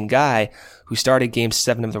the same guy who started Game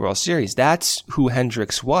 7 of the World Series. That's who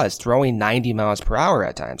Hendricks was, throwing 90 miles per hour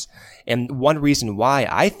at times. And one reason why,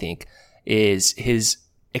 I think, is his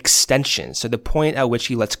extension. So the point at which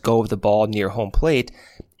he lets go of the ball near home plate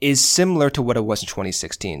is similar to what it was in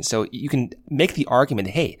 2016. So you can make the argument,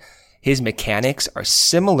 hey, his mechanics are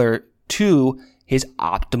similar to his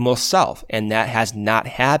optimal self, and that has not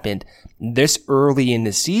happened this early in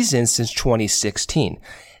the season since 2016.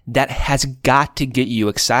 That has got to get you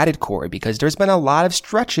excited, Corey, because there's been a lot of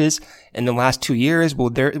stretches in the last 2 years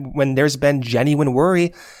when there's been genuine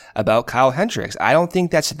worry about Kyle Hendricks. I don't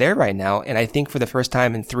think that's there right now, and I think for the first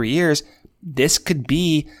time in 3 years, this could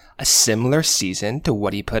be a similar season to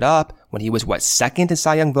what he put up when he was, second in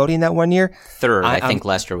Cy Young voting that 1 year? Third. I think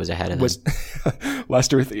Lester was ahead of him.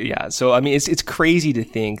 Lester, yeah. So, I mean, it's crazy to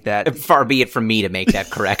think that. Far be it from me to make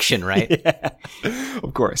that correction, right? Yeah,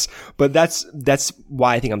 of course. But that's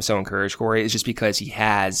why I think I'm so encouraged, Corey, is just because he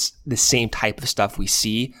has the same type of stuff we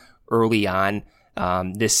see early on,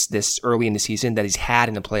 this early in the season that he's had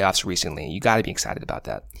in the playoffs recently. You got to be excited about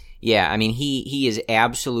that. Yeah, I mean, he is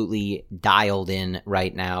absolutely dialed in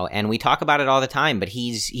right now, and we talk about it all the time, but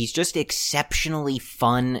he's just exceptionally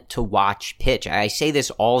fun to watch pitch. I say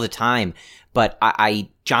this all the time, but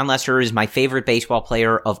Jon Lester is my favorite baseball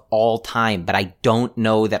player of all time, but I don't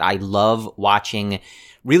know that I love watching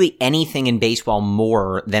really anything in baseball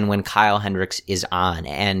more than when Kyle Hendricks is on.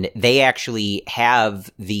 And they actually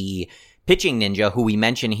have the pitching ninja, who we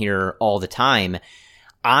mention here all the time,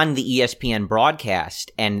 on the ESPN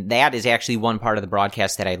broadcast. And that is actually one part of the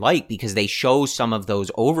broadcast that I like, because they show some of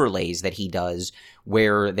those overlays that he does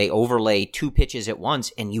where they overlay two pitches at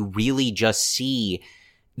once, and you really just see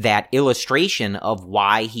that illustration of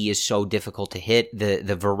why he is so difficult to hit,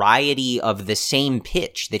 the variety of the same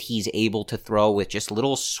pitch that he's able to throw with just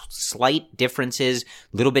little slight differences,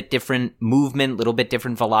 little bit different movement, little bit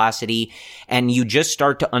different velocity, and you just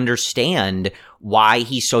start to understand why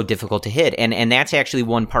he's so difficult to hit. And that's actually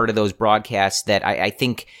one part of those broadcasts that I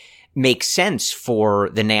think makes sense for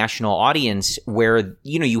the national audience, where,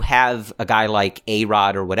 you have a guy like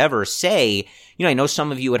A-Rod or whatever say, I know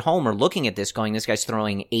some of you at home are looking at this going, this guy's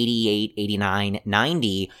throwing 88, 89,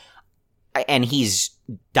 90, and he's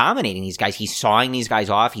dominating these guys. He's sawing these guys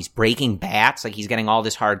off. He's breaking bats. Like, he's getting all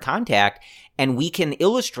this hard contact, and we can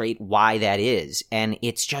illustrate why that is. And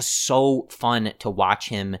it's just so fun to watch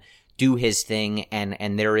him do his thing.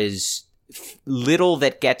 And there is little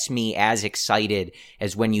that gets me as excited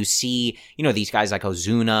as when you see, these guys like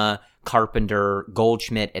Ozuna, Carpenter,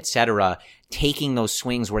 Goldschmidt, etc., taking those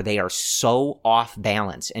swings where they are so off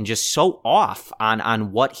balance and just so off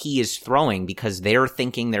on what he is throwing, because they're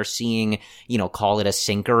thinking they're seeing, call it a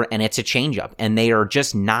sinker, and it's a changeup, and they are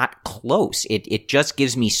just not close. It just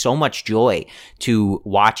gives me so much joy to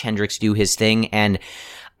watch Hendricks do his thing, and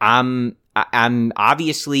I'm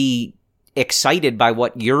obviously excited by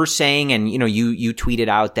what you're saying. And, you tweeted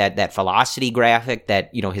out that velocity graphic that,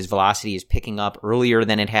 his velocity is picking up earlier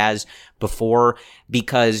than it has before,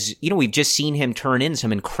 because, we've just seen him turn in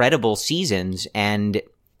some incredible seasons. And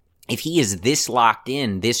if he is this locked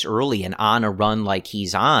in this early and on a run like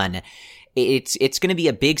he's on, it's going to be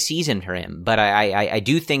a big season for him. But I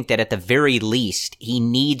do think that at the very least, he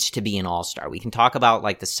needs to be an all-star. We can talk about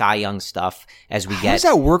like the Cy Young stuff as we get How does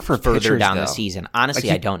that work for further pitchers, down though? the season. Honestly,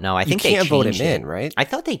 Like, I don't know. I think you they can't changed vote him it. in, right? I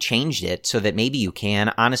thought they changed it so that maybe you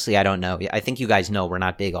can. Honestly, I don't know. I think you guys know we're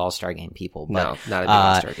not big all-star game people. But, No, not a big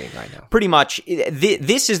all-star game right now. Pretty much,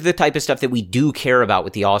 this is the type of stuff that we do care about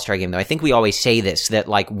with the all-star game, though. I think we always say this, that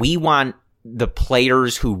like we want the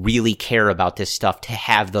players who really care about this stuff to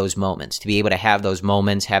have those moments, to be able to have those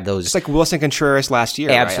moments, have those. It's like Wilson Contreras last year.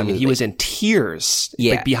 Absolutely. Right? I mean, he was in tears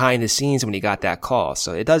like, behind the scenes when he got that call.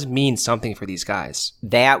 So it does mean something for these guys.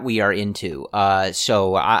 That we are into.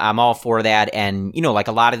 So I'm all for that. And, like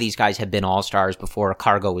a lot of these guys have been all-stars before.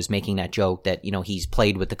 Cargo was making that joke that, he's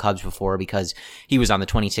played with the Cubs before because he was on the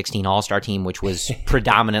 2016 All-Star team, which was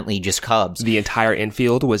predominantly just Cubs. The entire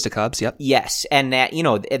infield was the Cubs. Yep. Yes. And that,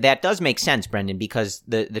 that does make sense, Brendan, because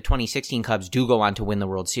the 2016 Cubs do go on to win the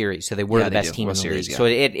World Series. So they were the best team in the league. Yeah. So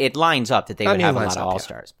it lines up that they would have a lot of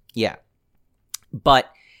all-stars. Yeah. But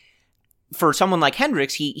for someone like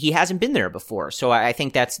Hendricks, he hasn't been there before. So I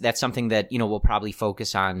think that's something that, we'll probably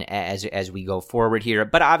focus on as we go forward here.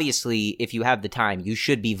 But obviously, if you have the time, you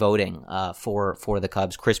should be voting for the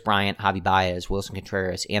Cubs. Chris Bryant, Javi Baez, Wilson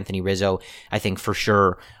Contreras, Anthony Rizzo, I think for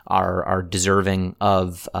sure are deserving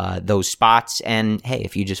of those spots. And hey,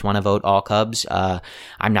 if you just want to vote all Cubs,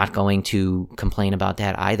 I'm not going to complain about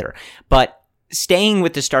that either. But staying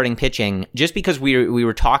with the starting pitching, just because we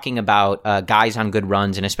were talking about guys on good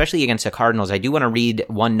runs, and especially against the Cardinals, I do want to read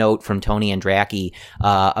one note from Tony Andracki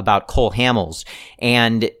about Cole Hamels.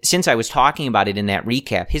 And since I was talking about it in that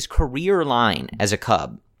recap, his career line as a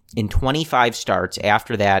Cub in 25 starts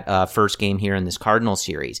after that first game here in this Cardinals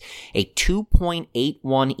series, a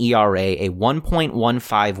 2.81 ERA, a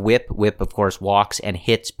 1.15 whip of course walks and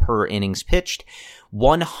hits per innings pitched,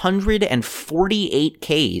 148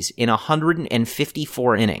 Ks in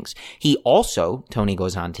 154 innings. He also, Tony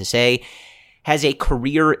goes on to say, has a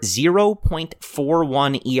career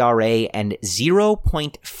 0.41 ERA and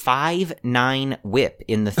 0.59 whip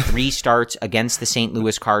in the 3 starts against the St.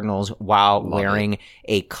 Louis Cardinals while wearing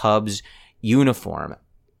a Cubs uniform.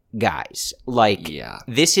 Guys,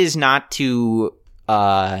 this is not to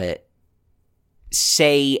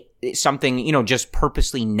say something, just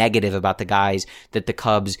purposely negative about the guys that the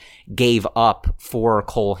Cubs gave up for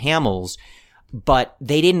Cole Hamels, but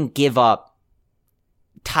they didn't give up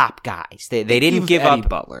top guys. They didn't give Eddie up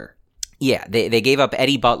Butler. Yeah, they gave up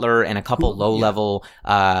Eddie Butler and a couple low-level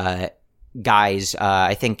guys,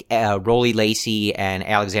 I think Rolly Lacy and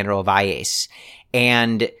Alexander Ovalle.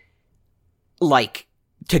 And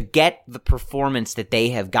to get the performance that they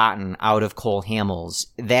have gotten out of Cole Hamels,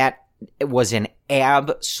 that was an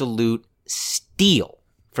absolute steal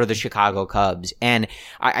for the Chicago Cubs. And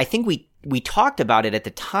I think we talked about it at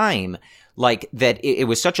the time, that it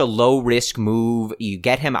was such a low-risk move. You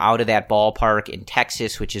get him out of that ballpark in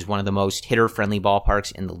Texas, which is one of the most hitter-friendly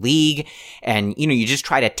ballparks in the league. And, you just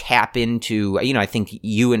try to tap into, I think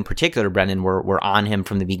you in particular, Brendan, were on him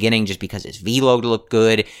from the beginning just because his velo looked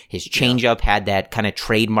good. His changeup had that kind of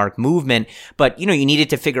trademark movement. But, you needed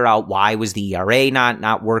to figure out why was the ERA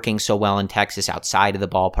not working so well in Texas outside of the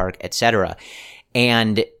ballpark, etc.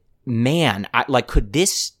 And man, could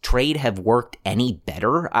this trade have worked any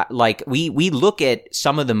better? We look at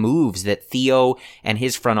some of the moves that Theo and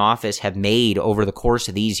his front office have made over the course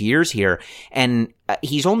of these years here, and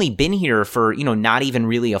he's only been here for, not even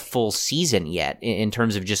really a full season yet in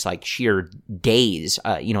terms of just sheer days,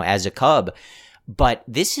 as a Cub. But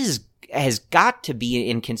this has got to be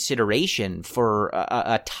in consideration for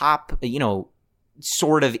a top,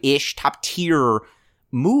 sort of top tier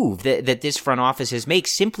move that this front office has made,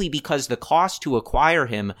 simply because the cost to acquire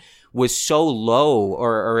him was so low,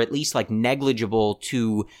 or at least negligible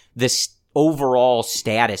to this overall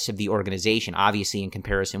status of the organization, obviously in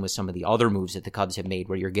comparison with some of the other moves that the Cubs have made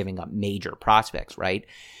where you're giving up major prospects, right?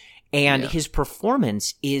 And his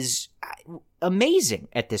performance is amazing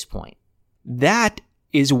at this point. That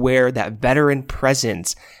is where that veteran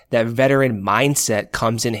presence, that veteran mindset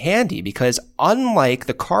comes in handy, because unlike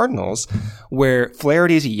the Cardinals, where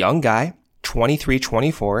Flaherty is a young guy, 23,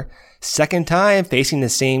 24, second time facing the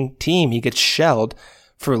same team, he gets shelled.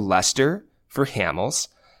 For Lester, for Hamels,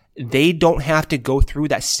 they don't have to go through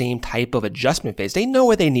that same type of adjustment phase. They know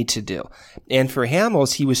what they need to do. And for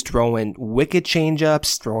Hamels, he was throwing wicked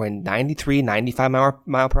changeups, throwing 93, 95 mile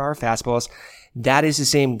per hour fastballs. That is the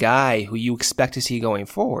same guy who you expect to see going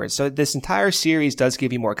forward. So this entire series does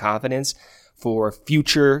give you more confidence for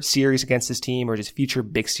future series against this team, or just future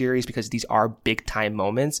big series, because these are big time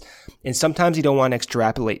moments. And sometimes you don't want to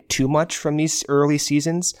extrapolate too much from these early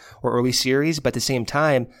seasons or early series, but at the same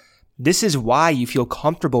time, this is why you feel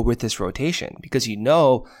comfortable with this rotation, because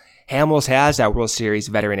Hamels has that World Series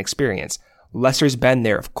veteran experience. Lester's been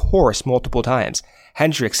there, of course, multiple times.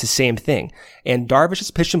 Hendricks, the same thing. And Darvish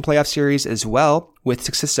has pitched in playoff series as well with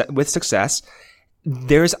success.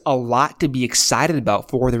 There's a lot to be excited about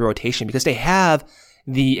for the rotation, because they have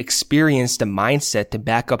the experience, the mindset to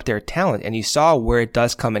back up their talent. And you saw where it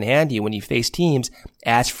does come in handy when you face teams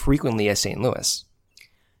as frequently as St. Louis.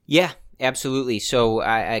 Yeah. Absolutely. So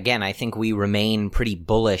again, I think we remain pretty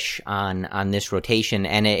bullish on this rotation,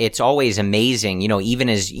 and it's always amazing, even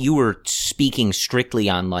as you were speaking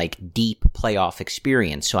strictly on deep playoff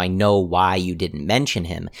experience. So I know why you didn't mention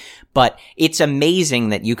him, but it's amazing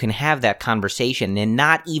that you can have that conversation and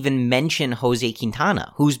not even mention Jose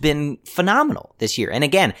Quintana, who's been phenomenal this year. And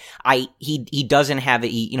again, he doesn't have it.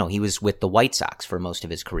 He was with the White Sox for most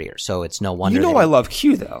of his career, so it's no wonder. I love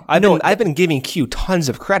Q though. I've been giving Q tons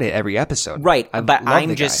of credit every episode. episode. Right, but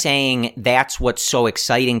I'm just saying that's what's so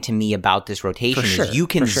exciting to me about this rotation is you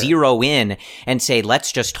can zero in and say,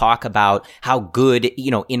 let's just talk about how good,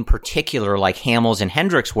 in particular, like Hamels and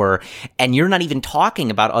Hendricks were, and you're not even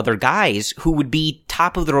talking about other guys who would be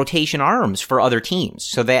top of the rotation arms for other teams.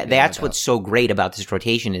 So that's what's so great about this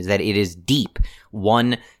rotation is that it is deep,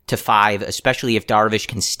 1 to 5, especially if Darvish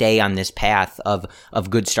can stay on this path of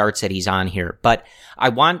good starts that he's on here. But I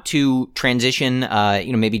want to transition,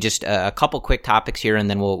 maybe just a couple quick topics here, and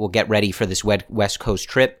then we'll get ready for this West Coast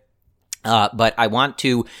trip. But I want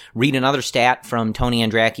to read another stat from Tony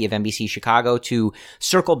Andracki of NBC Chicago to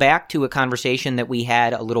circle back to a conversation that we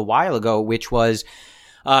had a little while ago, which was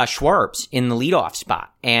Schwartz in the leadoff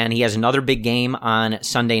spot. And he has another big game on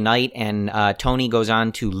Sunday night, and Tony goes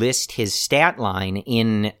on to list his stat line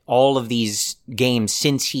in all of these games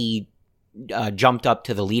since he jumped up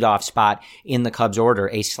to the leadoff spot in the Cubs order,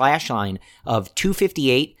 a slash line of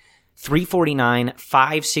 258, 349,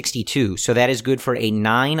 562. So that is good for a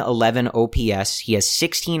 911 OPS. He has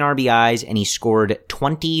 16 RBIs, and he scored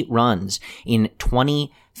 20 runs in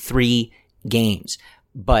 23 games.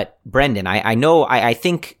 But Brendan, I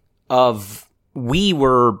think we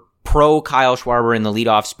were pro Kyle Schwarber in the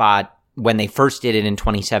leadoff spot when they first did it in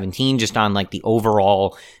 2017, just on like the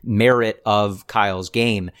overall merit of Kyle's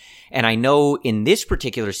game. And I know in this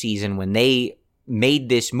particular season, when they made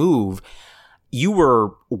this move, you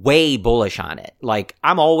were way bullish on it. Like,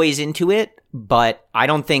 I'm always into it, but I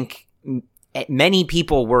don't think many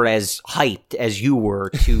people were as hyped as you were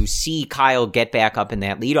to see Kyle get back up in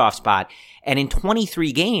that leadoff spot. And in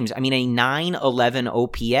 23 games, I mean, a 911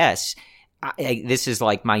 OPS, this is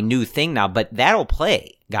like my new thing now, but that'll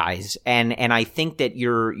play, guys. And I think that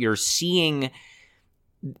you're seeing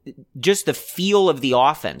just the feel of the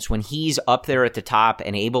offense when he's up there at the top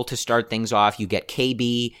and able to start things off. You get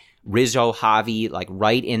KB, Rizzo, Javi, like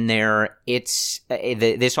right in there. It's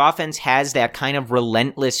this offense has that kind of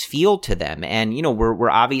relentless feel to them, and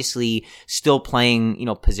we're obviously still playing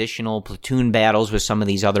positional platoon battles with some of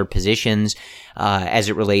these other positions as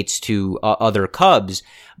it relates to other Cubs,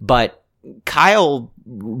 but Kyle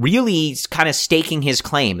really is kind of staking his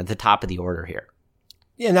claim at the top of the order here.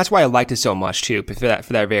 Yeah, and that's why I liked it so much too, for that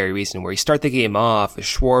very reason, where you start the game off with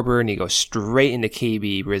Schwarber and you go straight into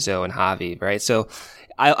KB, Rizzo, and Javi, right? So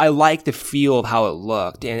I like the feel of how it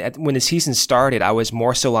looked. And when the season started, I was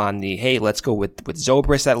more so on the, hey, let's go with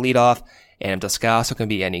Zobrist at leadoff, and if Descalso can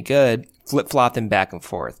be any good, flip-flop them back and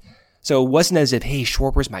forth. So it wasn't as if, hey,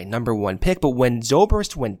 Schwarber's my number one pick, but when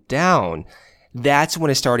Zobrist went down, that's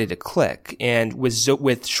when it started to click. And with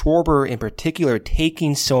Schwarber in particular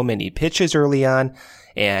taking so many pitches early on,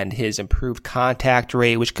 and his improved contact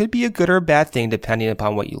rate, which could be a good or a bad thing depending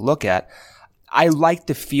upon what you look at, I like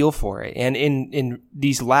the feel for it. And in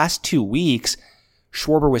these last 2 weeks,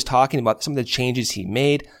 Schwarber was talking about some of the changes he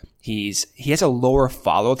made. He has a lower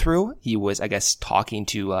follow through. He was, I guess, talking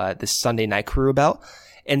to the Sunday night crew about.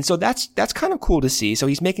 And so that's kind of cool to see. So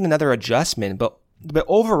he's making another adjustment, but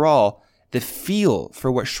overall, the feel for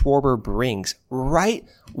what Schwarber brings right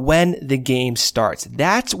when the game starts.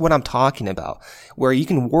 That's what I'm talking about, where you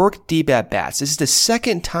can work deep at bats. This is the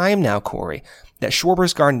second time now, Corey, that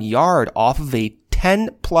Schwarber's gotten yard off of a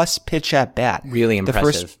 10-plus pitch at bat. Really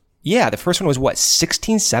impressive. The first one was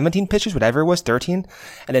 16, 17 pitches, whatever it was, 13.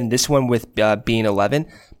 And then this one with being 11.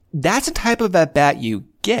 That's the type of at bat you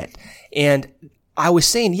get. And I was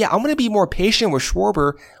saying, I'm going to be more patient with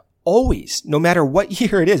Schwarber always, no matter what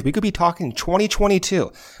year it is. We could be talking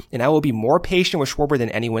 2022, and I will be more patient with Schwarber than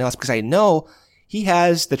anyone else because I know he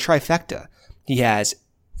has the trifecta. He has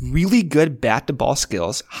really good bat-to-ball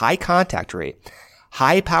skills, high contact rate,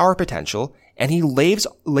 high power potential, and he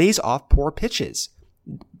lays off poor pitches.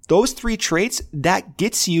 Those three traits, that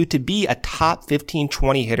gets you to be a top 15,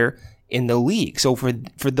 20 hitter in the league. So for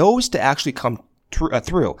those to actually come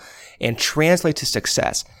through and translate to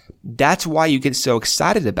success, that's why you get so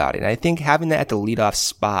excited about it. And I think having that at the leadoff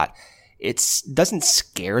spot, it doesn't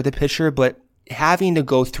scare the pitcher, but having to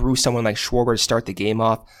go through someone like Schwarber to start the game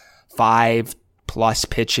off 5+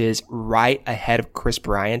 pitches right ahead of Chris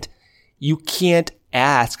Bryant, you can't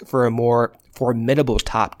ask for a more formidable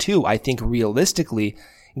top two. I think realistically,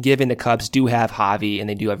 given the Cubs do have Javi and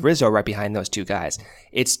they do have Rizzo right behind those two guys,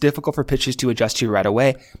 it's difficult for pitchers to adjust to right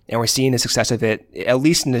away. And we're seeing the success of it, at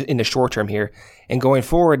least in the short term here. And going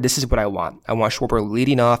forward, this is what I want. I want Schwarber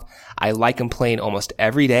leading off. I like him playing almost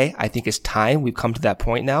every day. I think it's time. We've come to that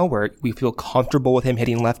point now where we feel comfortable with him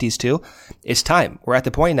hitting lefties too. It's time. We're at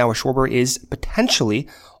the point now where Schwarber is potentially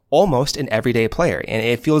almost an everyday player. And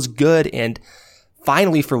it feels good, and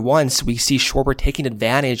finally, for once, we see Schwarber taking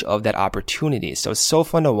advantage of that opportunity. So it's so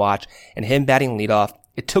fun to watch, and him batting leadoff,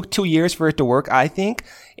 It took 2 years for it to work, I think,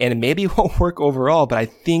 and maybe it won't work overall, but I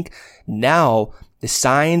think now the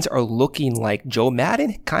signs are looking like Joe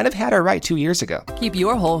Maddon kind of had it right 2 years ago. Keep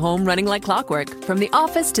your whole home running like clockwork, from the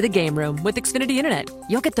office to the game room with Xfinity Internet.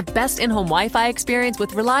 You'll get the best in-home Wi-Fi experience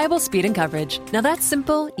with reliable speed and coverage. Now that's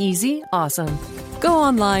simple, easy, awesome. Go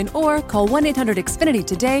online or call 1-800-XFINITY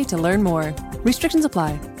today to learn more. Restrictions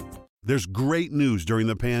apply. There's great news during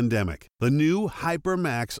the pandemic. The new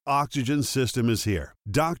HyperMax oxygen system is here.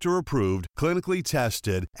 Doctor approved, clinically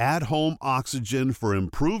tested, at-home oxygen for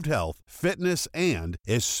improved health, fitness, and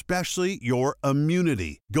especially your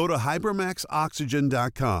immunity. Go to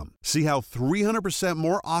hypermaxoxygen.com. See how 300%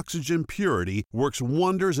 more oxygen purity works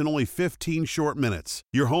wonders in only 15 short minutes.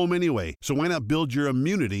 You're home anyway, so why not build your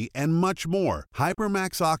immunity and much more?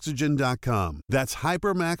 hypermaxoxygen.com. That's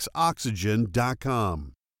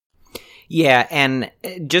hypermaxoxygen.com. Yeah, and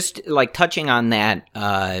just like touching on that,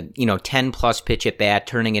 10 plus pitch at bat,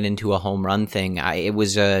 turning it into a home run thing. It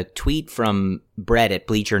was a tweet from Brett at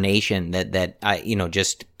Bleacher Nation that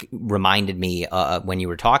just reminded me when you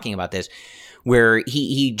were talking about this, where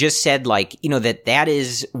he just said that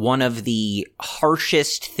is one of the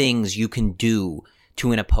harshest things you can do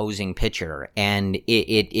to an opposing pitcher. And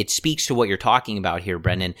it speaks to what you're talking about here,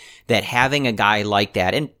 Brendan, that having a guy like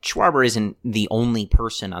that, and Schwarber isn't the only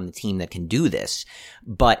person on the team that can do this,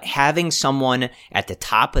 but having someone at the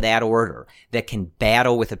top of that order that can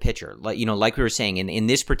battle with a pitcher, like we were saying, in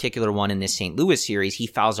this particular one, in this St. Louis series, he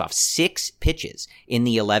fouls off 6 pitches in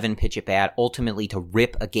the 11 pitch at bat, ultimately to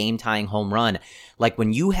rip a game-tying home run. Like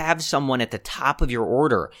when you have someone at the top of your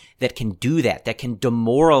order that can do that can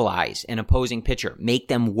demoralize an opposing pitcher, make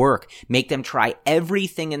them work, make them try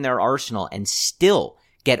everything in their arsenal and still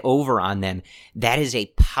get over on them, that is a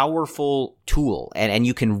powerful tool. And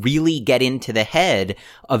you can really get into the head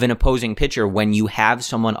of an opposing pitcher when you have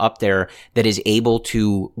someone up there that is able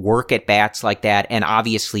to work at bats like that and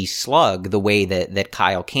obviously slug the way that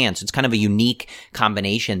Kyle can. So it's kind of a unique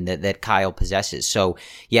combination that Kyle possesses. So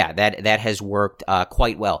yeah, that has worked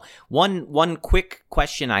quite well. One quick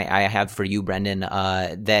question I have for you, Brendan,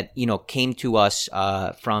 that came to us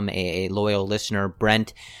from a loyal listener,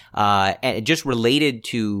 Brent, just related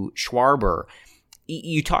to Schwarber.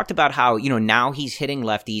 You talked about how, now he's hitting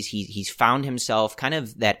lefties. He's found himself kind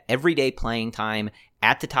of that everyday playing time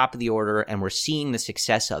at the top of the order, and we're seeing the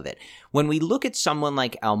success of it. When we look at someone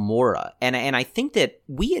like Almora, and I think that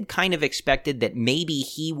we had kind of expected that maybe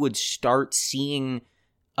he would start seeing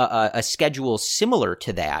a schedule similar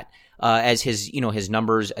to that, as his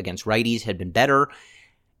numbers against righties had been better.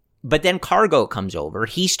 But then Cargo comes over.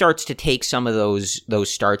 He starts to take some of those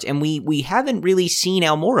starts, and we haven't really seen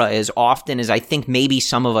Almora as often as I think maybe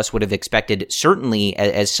some of us would have expected. Certainly,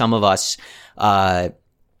 as some of us, a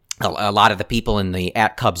lot of the people in the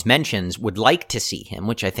at Cubs mentions would like to see him,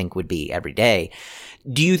 which I think would be every day.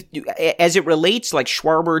 Do you, as it relates like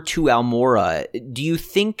Schwarber to Almora, do you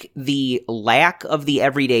think the lack of the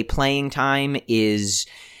everyday playing time is?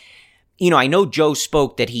 I know Joe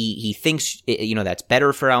spoke that he thinks, that's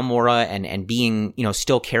better for Almora and being,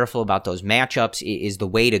 still careful about those matchups is the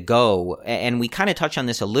way to go. And we kind of touch on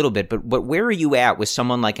this a little bit, but where are you at with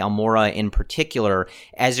someone like Almora in particular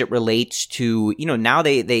as it relates to, now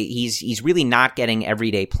he's really not getting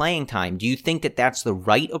everyday playing time. Do you think that that's the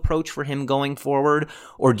right approach for him going forward?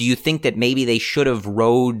 Or do you think that maybe they should have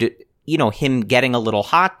rode him getting a little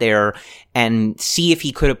hot there and see if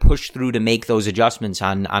he could have pushed through to make those adjustments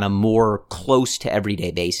on a more close to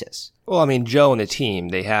everyday basis? Well, I mean, Joe and the team,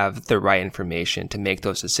 they have the right information to make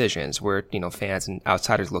those decisions. We're, fans and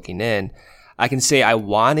outsiders looking in. I can say I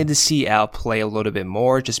wanted to see Al play a little bit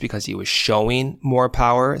more just because he was showing more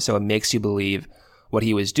power. So it makes you believe what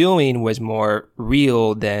he was doing was more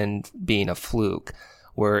real than being a fluke.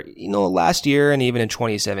 Where, last year and even in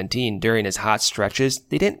 2017, during his hot stretches,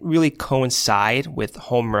 they didn't really coincide with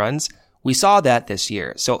home runs. We saw that this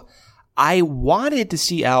year. So I wanted to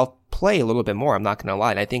see Al play a little bit more. I'm not going to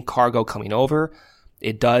lie. And I think Cargo coming over,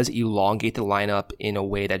 it does elongate the lineup in a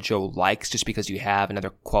way that Joe likes just because you have another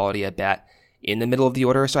quality at bat in the middle of the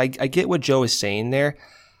order. So I get what Joe is saying there.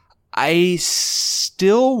 I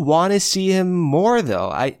still want to see him more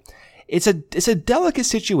though. It's a delicate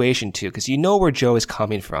situation too, because where Joe is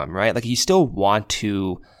coming from, right? Like you still want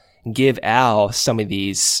to give Al some of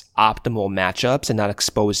these optimal matchups and not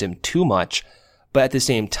expose him too much. But at the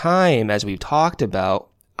same time, as we've talked about,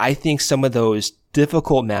 I think some of those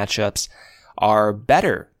difficult matchups are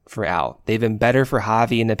better for Al. They've been better for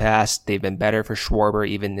Javi in the past. They've been better for Schwarber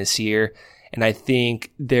even this year. And I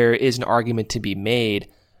think there is an argument to be made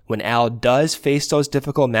when Al does face those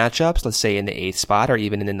difficult matchups, let's say in the 8th spot or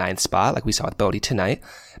even in the 9th spot, like we saw with Bodie tonight,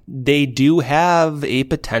 they do have a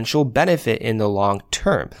potential benefit in the long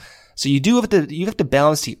term. So you have to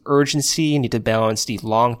balance the urgency, you need to balance the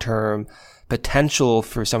long-term potential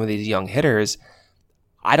for some of these young hitters.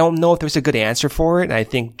 I don't know if there's a good answer for it, and I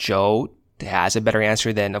think Joe has a better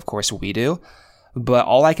answer than, of course, we do. But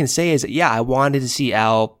all I can say is, yeah, I wanted to see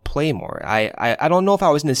Al play more. I don't know if I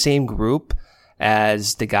was in the same group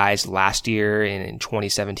as the guys last year in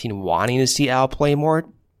 2017 wanting to see Al play more,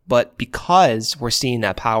 but because we're seeing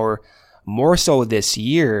that power more so this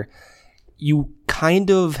year, you kind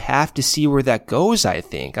of have to see where that goes, I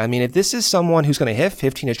think. I mean, if this is someone who's going to hit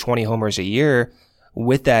 15 to 20 homers a year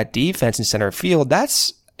with that defense in center field,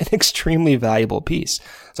 that's an extremely valuable piece.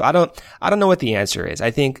 So I don't know what the answer is. I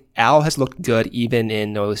think Al has looked good even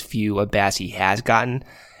in those few at-bats he has gotten.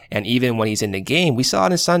 And even when he's in the game, we saw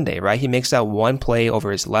it on Sunday, right? He makes that one play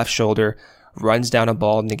over his left shoulder, runs down a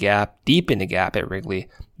ball in the gap, deep in the gap at Wrigley.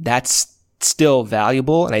 That's still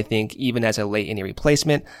valuable. And I think even as a late inning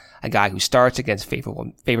replacement, a guy who starts against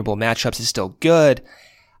favorable matchups is still good.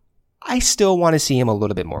 I still want to see him a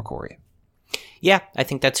little bit more, Corey. Yeah, I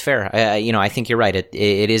think that's fair. I think you're right.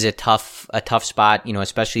 It is a tough spot,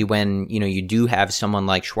 especially when, you do have someone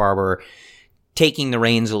like Schwarber taking the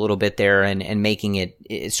reins a little bit there and making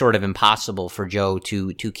it sort of impossible for Joe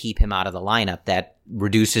to keep him out of the lineup. That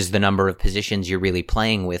reduces the number of positions you're really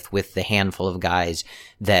playing with the handful of guys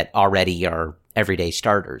that already are everyday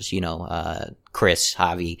starters, Chris,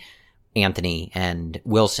 Javi, Anthony, and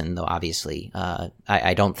Wilson, though obviously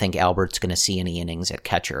I don't think Albert's going to see any innings at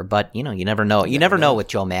catcher, but you never know. You never know with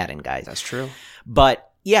Joe Maddon, guys. That's true. But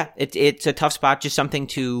yeah, it's a tough spot, just something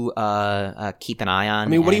to keep an eye on. I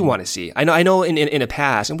mean, what do you want to see? I know in the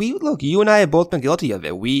past, and you and I have both been guilty of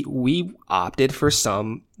it. We opted for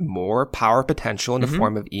some more power potential in the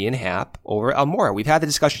form of Ian Happ over Almora. We've had the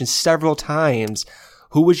discussion several times.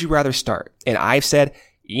 Who would you rather start? And I've said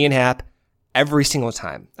Ian Happ every single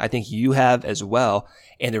time. I think you have as well.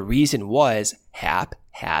 And the reason was Happ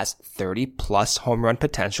has 30 plus home run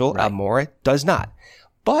potential. Right. Almora does not.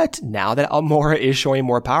 But now that Almora is showing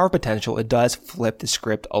more power potential, it does flip the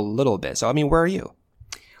script a little bit. So, I mean, where are you?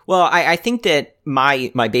 Well, I think that my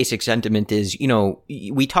basic sentiment is,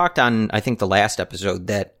 we talked on, I think, the last episode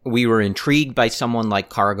that we were intrigued by someone like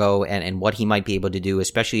Cargo and what he might be able to do,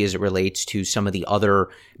 especially as it relates to some of the other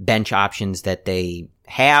bench options that they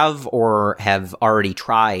have or have already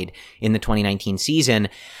tried in the 2019 season.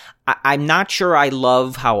 I'm not sure I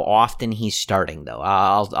love how often he's starting, though.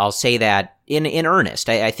 I'll say that in earnest.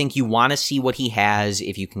 I think you want to see what he has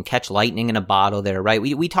if you can catch lightning in a bottle there, right?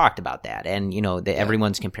 We talked about that, and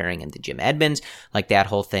everyone's comparing him to Jim Edmonds, like that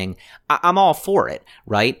whole thing. I'm all for it,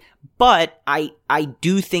 right? But I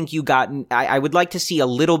do think I would like to see a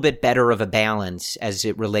little bit better of a balance as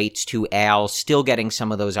it relates to Al still getting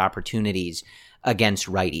some of those opportunities against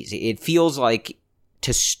righties. It feels like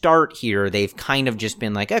to start here, they've kind of just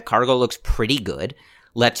been like, Cargo looks pretty good.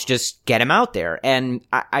 Let's just get him out there. And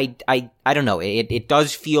I don't know. It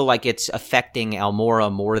does feel like it's affecting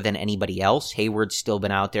Almora more than anybody else. Hayward's still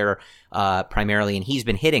been out there, primarily, and he's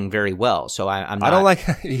been hitting very well. So I'm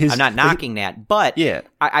not knocking that, but yeah.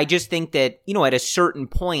 I just think that, at a certain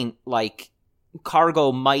point, like,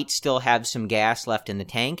 Cargo might still have some gas left in the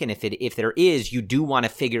tank. And if there is, you do want to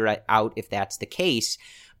figure out if that's the case.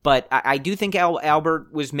 But I do think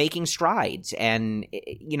Albert was making strides, and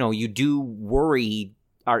you do worry,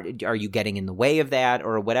 are you getting in the way of that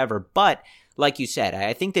or whatever? But like you said,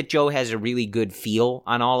 I think that Joe has a really good feel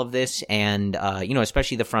on all of this, and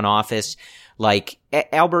especially the front office. Like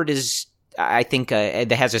Albert is, I think,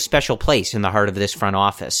 that has a special place in the heart of this front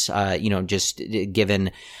office. Just given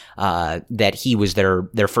that he was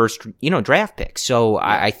their first draft pick, so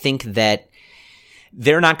I think that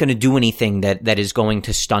they're not going to do anything that is going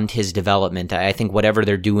to stunt his development. I think whatever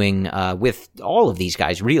they're doing with all of these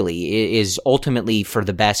guys really is ultimately for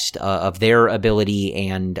the best of their ability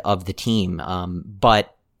and of the team.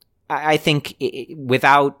 But I think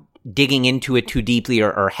without digging into it too deeply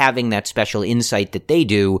or having that special insight that they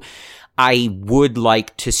do, I would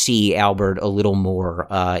like to see Albert a little more,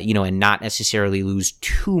 and not necessarily lose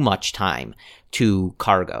too much time to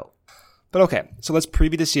Cargo. But okay, so let's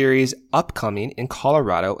preview the series upcoming in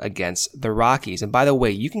Colorado against the Rockies. And by the way,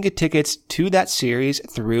 you can get tickets to that series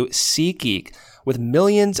through SeatGeek. With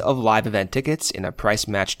millions of live event tickets and a price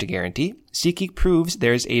match to guarantee, SeatGeek proves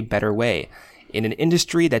there's a better way. In an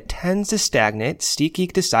industry that tends to stagnate,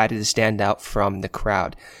 SeatGeek decided to stand out from the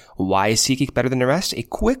crowd. Why is SeatGeek better than the rest? A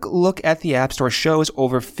quick look at the App Store shows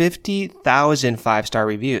over 50,000 five-star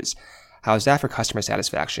reviews. How's that for customer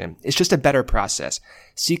satisfaction? It's just a better process.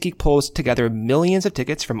 SeatGeek pulls together millions of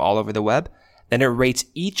tickets from all over the web. Then it rates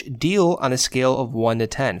each deal on a scale of 1 to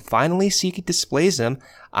 10. Finally, SeatGeek displays them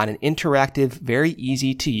on an interactive, very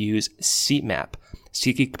easy to use seat map.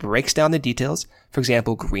 SeatGeek breaks down the details. For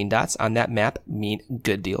example, green dots on that map mean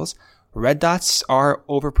good deals. Red dots are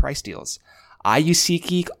overpriced deals. I use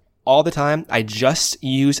SeatGeek all the time. I just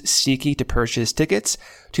use SeatGeek to purchase tickets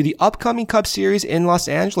to the upcoming Cubs series in Los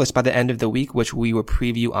Angeles by the end of the week, which we will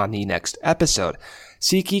preview on the next episode.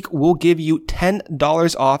 SeatGeek will give you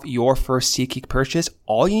 $10 off your first SeatGeek purchase.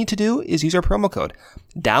 All you need to do is use our promo code.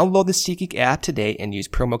 Download the SeatGeek app today and use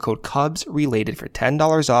promo code CubsRelated for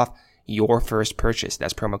 $10 off your first purchase.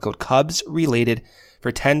 That's promo code CubsRelated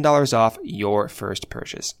for $10 off your first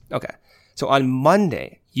purchase. Okay. So on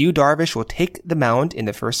Monday, Yu Darvish will take the mound in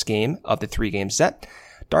the first game of the 3-game set.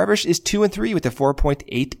 Darvish is 2-3 with a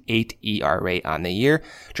 4.88 ERA on the year.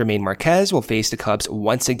 Jermaine Marquez will face the Cubs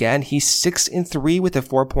once again. He's 6-3 with a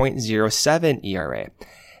 4.07 ERA.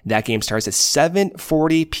 That game starts at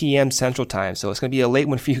 7:40 p.m. Central Time, so it's going to be a late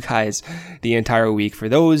one for you guys the entire week for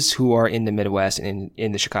those who are in the Midwest and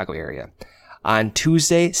in the Chicago area. On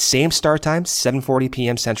Tuesday, same start time, 7:40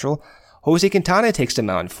 p.m. Central. Jose Quintana takes the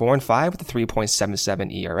mound, 4-5 with a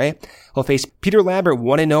 3.77 ERA. He'll face Peter Lambert,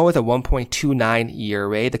 1-0 with a 1.29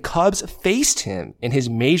 ERA. The Cubs faced him in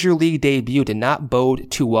his major league debut. Did not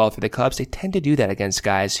bode too well for the Cubs. They tend to do that against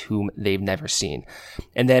guys whom they've never seen.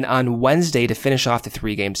 And then on Wednesday, to finish off the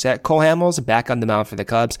 3-game set, Cole Hamels back on the mound for the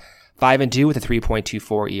Cubs, 5-2 with a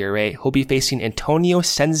 3.24 ERA. He'll be facing Antonio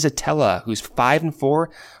Senzatella, who's 5-4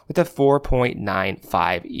 with a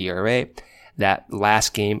 4.95 ERA. That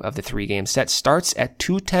last game of the 3-game set starts at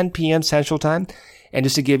 2:10 p.m. Central Time. And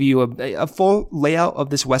just to give you a full layout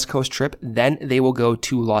of this West Coast trip, then they will go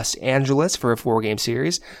to Los Angeles for a 4-game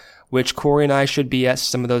series, which Corey and I should be at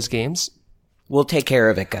some of those games. We'll take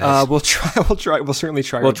care of it, guys. We'll try. We'll certainly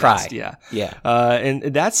try. We'll try. Best. Yeah. Yeah.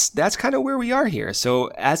 And that's kind of where we are here. So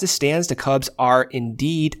as it stands, the Cubs are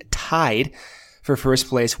indeed tied for first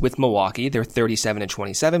place with Milwaukee. They're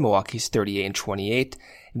 37-27. Milwaukee's 38-28.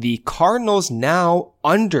 The Cardinals now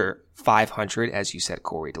under 500, as you said,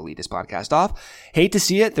 Corey, to lead this podcast off. Hate to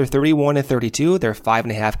see it. They're 31-32. They're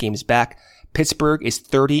 5.5 games back. Pittsburgh is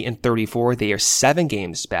 30-34. They are 7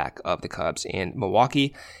 games back of the Cubs and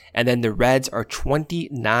Milwaukee. And then the Reds are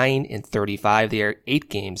 29-35. They are 8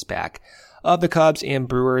 games back of the Cubs and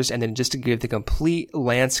Brewers. And then just to give the complete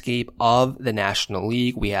landscape of the National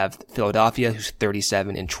League, we have Philadelphia, who's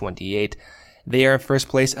 37-28. They are in first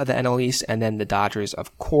place of the NL East, and then the Dodgers,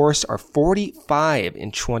 of course, are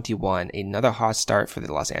 45-21. Another hot start for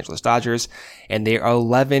the Los Angeles Dodgers, and they are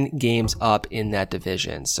 11 games up in that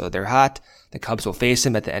division. So they're hot. The Cubs will face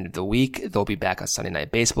them at the end of the week. They'll be back on Sunday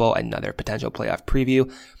Night Baseball, another potential playoff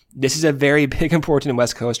preview. This is a very big, important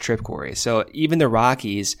West Coast trip, Corey. So even the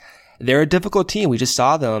Rockies, they're a difficult team. We just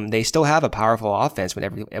saw them. They still have a powerful offense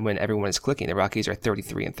when everyone is clicking. The Rockies are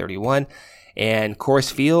 33-31. And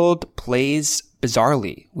Coors Field plays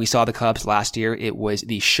bizarrely. We saw the Cubs last year. It was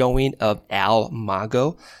the showing of Al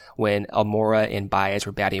Mago when Almora and Baez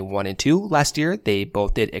were batting 1 and 2 last year. They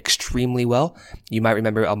both did extremely well. You might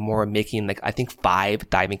remember Almora making I think 5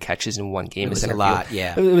 diving catches in one game. It was a lot,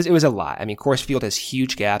 yeah. It was a lot. I mean, Coors Field has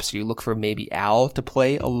huge gaps. So you look for maybe Al to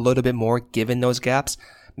play a little bit more given those gaps.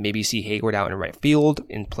 Maybe you see Hayward out in right field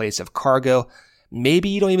in place of Cargo. Maybe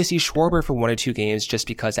you don't even see Schwarber for 1 or 2 games just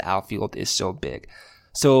because the outfield is so big.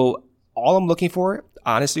 So all I'm looking for,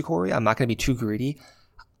 honestly, Corey, I'm not going to be too greedy.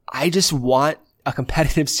 I just want a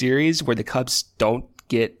competitive series where the Cubs don't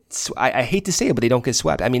get, I hate to say it, but they don't get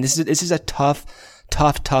swept. I mean, this is a tough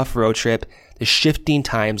road trip. The shifting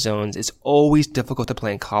time zones is always difficult to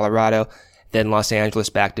play in Colorado, then Los Angeles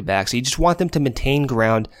back to back. So you just want them to maintain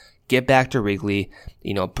ground, get back to Wrigley,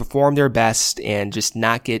 perform their best and just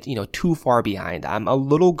not get, too far behind. I'm a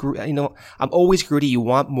little, I'm always greedy. You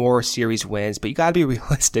want more series wins, but you got to be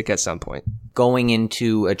realistic at some point. Going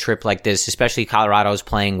into a trip like this, especially Colorado's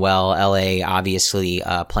playing well, LA obviously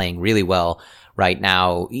playing really well right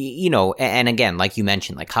now, and again, like you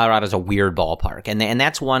mentioned, like Colorado's a weird ballpark. And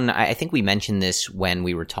that's one, I think we mentioned this when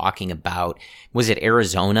we were talking about, was it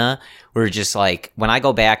Arizona? We're just like, when I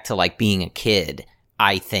go back to like being a kid,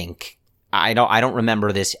 I think I don't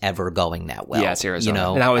remember this ever going that well. Yeah, it's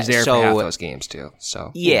Arizona. And I was there for half those games too. So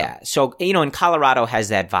yeah. So and Colorado has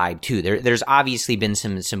that vibe too. There's obviously been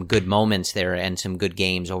some good moments there and some good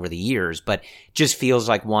games over the years, but just feels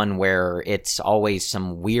like one where it's always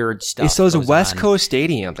some weird stuff. It's those West Coast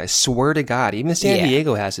stadiums. I swear to God, even San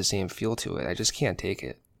Diego has the same feel to it. I just can't take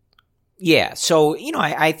it. Yeah, so,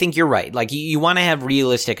 I think you're right. Like, you want to have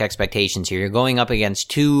realistic expectations here. You're going up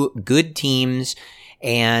against two good teams,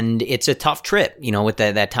 and it's a tough trip, with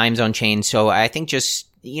that time zone change. So I think just,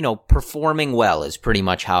 performing well is pretty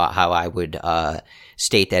much how I would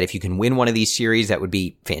state that. If you can win one of these series, that would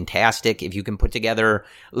be fantastic. If you can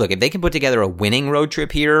if they can put together a winning road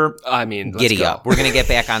trip here, I mean, giddy up. We're going to get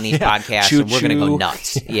back on these podcasts and we're going to go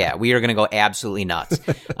nuts. Yeah, we are going to go absolutely nuts.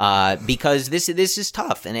 Because this is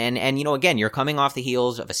tough. And again, you're coming off the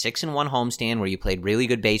heels of a 6-1 homestand where you played really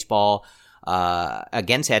good baseball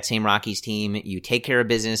against that same Rockies team. You take care of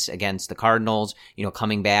business against the Cardinals,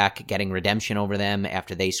 coming back, getting redemption over them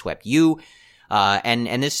after they swept you.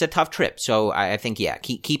 And this is a tough trip. So I think,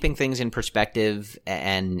 keeping things in perspective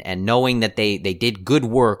and knowing that they did good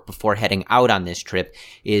work before heading out on this trip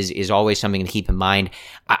is always something to keep in mind.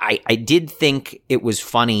 I did think it was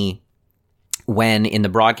funny when in the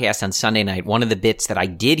broadcast on Sunday night, one of the bits that I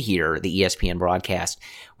did hear, the ESPN broadcast,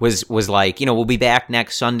 was like, we'll be back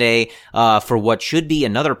next Sunday for what should be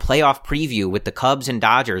another playoff preview with the Cubs and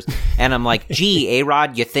Dodgers. And I'm like, gee,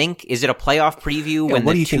 A-Rod, you think? Is it a playoff preview when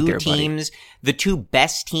the two teams, the two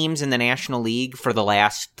best teams in the National League for the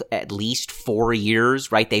last at least 4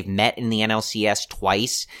 years, right? They've met in the NLCS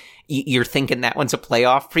twice. You're thinking that one's a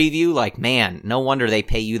playoff preview? Like, man, no wonder they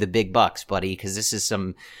pay you the big bucks, buddy, because this is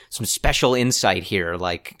some special insight here.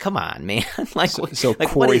 Like, come on, man. So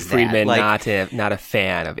Corey Friedman, not a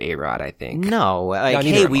fan of A-Rod, I think. No,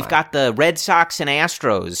 hey, we've got the Red Sox and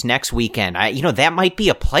Astros next weekend. That might be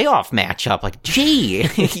a playoff matchup. Like, gee,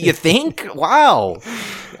 you think? Wow.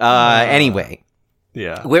 Anyway.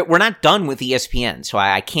 Yeah, we're not done with ESPN, so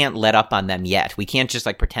I can't let up on them yet. We can't just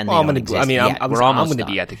pretend they don't exist yet. I'm going to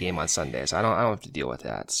be at the game on Sunday, so I don't have to deal with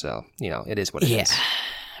that. So it is what it is.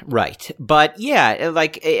 Right. But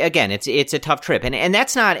again, it's a tough trip. And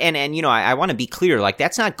that's not, and I want to be clear,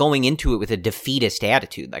 that's not going into it with a defeatist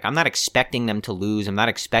attitude. I'm not expecting them to lose. I'm not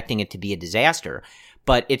expecting it to be a disaster.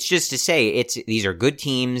 But it's just to say these are good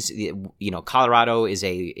teams. Colorado is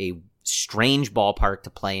a strange ballpark to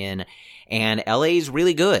play in. And LA is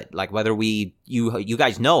really good. Whether you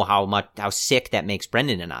guys know how sick that makes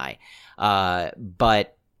Brendan and I.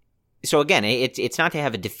 But so again, it's not to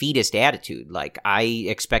have a defeatist attitude. I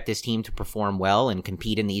expect this team to perform well and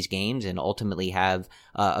compete in these games and ultimately have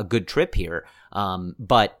a good trip here.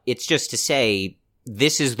 But it's just to say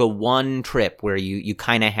this is the one trip where you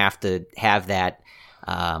kind of have to have that,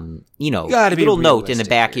 little note in the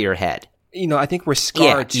back of your head. I think we're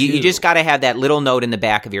scarred too. You just got to have that little note in the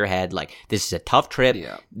back of your head, this is a tough trip.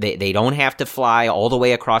 Yeah. They don't have to fly all the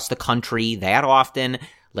way across the country that often.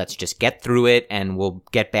 Let's just get through it, and we'll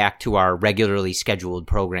get back to our regularly scheduled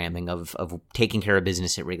programming of taking care of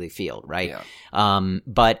business at Wrigley Field, right? Yeah.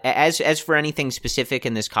 But as for anything specific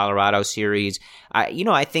in this Colorado series,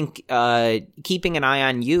 I think keeping an eye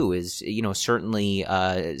on you is certainly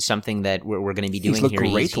something that we're going to be doing here.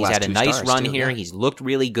 He's had a nice run here. Yeah. He's looked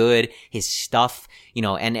really good. His stuff,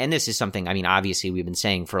 and this is something, obviously we've been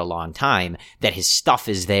saying for a long time that his stuff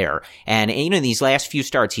is there. And these last few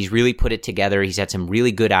starts, he's really put it together. He's had some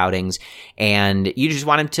really good outings, and you just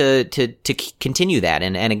want him to continue that.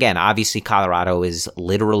 And again, obviously Colorado is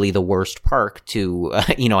literally the worst park to,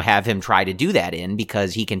 have him try to do that in,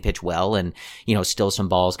 because he can pitch well and, still some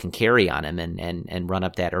balls can carry on him and run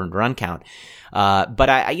up that earned run count. But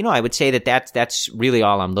I would say that's really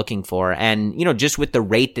all I'm looking for. And, just with the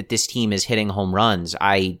rate that this team is hitting home runs,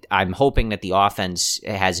 I'm hoping that the offense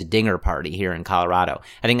has a dinger party here in Colorado.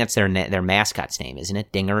 I think that's their mascot's name, isn't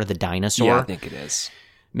it? Dinger, the dinosaur? Yeah, I think it is.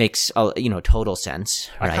 Makes total sense,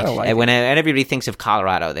 right? I like and when everybody thinks of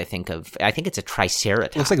Colorado, they think of, I think it's a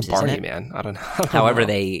triceratops. It looks like Barney, man. I don't know. However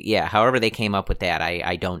they came up with that,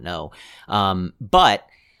 I don't know. But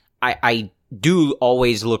I do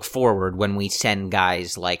always look forward when we send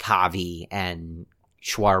guys like Javi and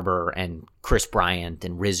Schwarber and Chris Bryant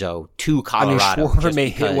and Rizzo to Colorado. Schwarber may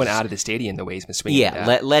hit one out of the stadium the way he's been swinging.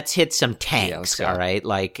 Yeah, let's hit some tanks, all right?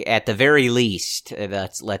 At the very least,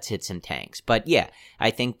 let's hit some tanks. But yeah, I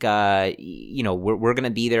think, we're going to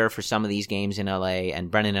be there for some of these games in LA, and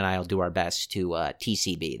Brendan and I will do our best to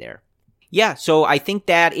TCB there. Yeah, so I think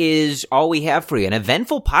that is all we have for you. An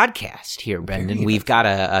eventful podcast here, Brendan. We've got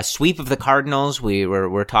a sweep of the Cardinals.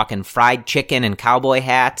 We're talking fried chicken and cowboy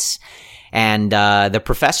hats. and the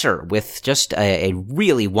professor with just a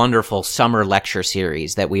really wonderful summer lecture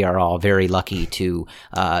series that we are all very lucky to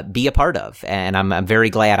be a part of. And I'm very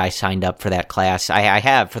glad I signed up for that class. I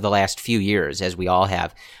have for the last few years, as we all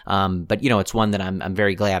have. But, it's one that I'm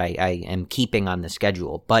very glad I am keeping on the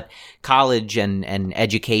schedule. But college and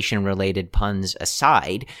education-related puns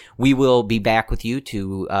aside, we will be back with you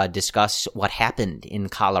to discuss what happened in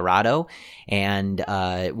Colorado, and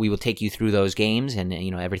we will take you through those games and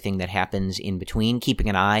everything that happened in between, keeping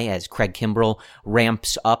an eye as Craig Kimbrell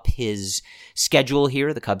ramps up his schedule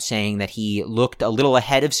here. The Cubs saying that he looked a little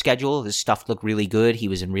ahead of schedule. His stuff looked really good. He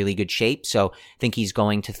was in really good shape. So I think he's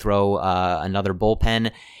going to throw another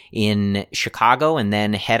bullpen in Chicago and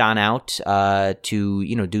then head on out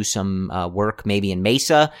to, do some work maybe in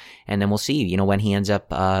Mesa. And then we'll see, when he ends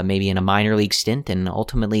up maybe in a minor league stint and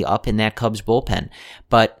ultimately up in that Cubs bullpen.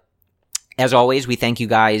 But as always, we thank you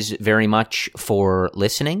guys very much for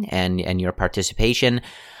listening and your participation.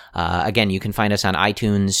 Again, you can find us on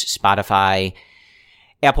iTunes, Spotify,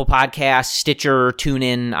 Apple Podcasts, Stitcher,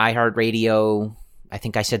 TuneIn, iHeartRadio. I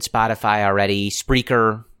think I said Spotify already,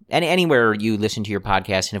 Spreaker, and anywhere you listen to your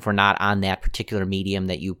podcast. And if we're not on that particular medium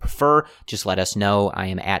that you prefer, just let us know. I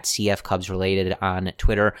am at CF Cubs Related on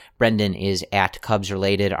Twitter. Brendan is at Cubs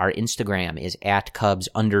Related. Our Instagram is at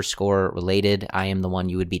Cubs_related. I am the one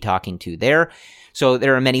you would be talking to there. So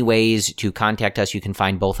there are many ways to contact us. You can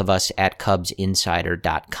find both of us at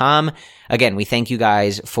CubsInsider.com. Again, we thank you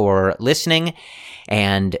guys for listening,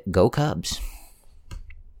 and go Cubs.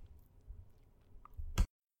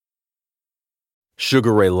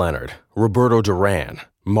 Sugar Ray Leonard, Roberto Duran,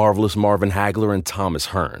 Marvelous Marvin Hagler, and Thomas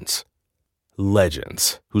Hearns.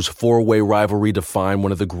 Legends, whose four-way rivalry defined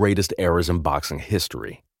one of the greatest eras in boxing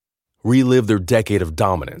history. Relive their decade of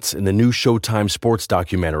dominance in the new Showtime sports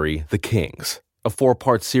documentary, The Kings, a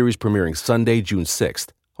 4-part series premiering Sunday, June 6th,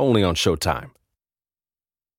 only on Showtime.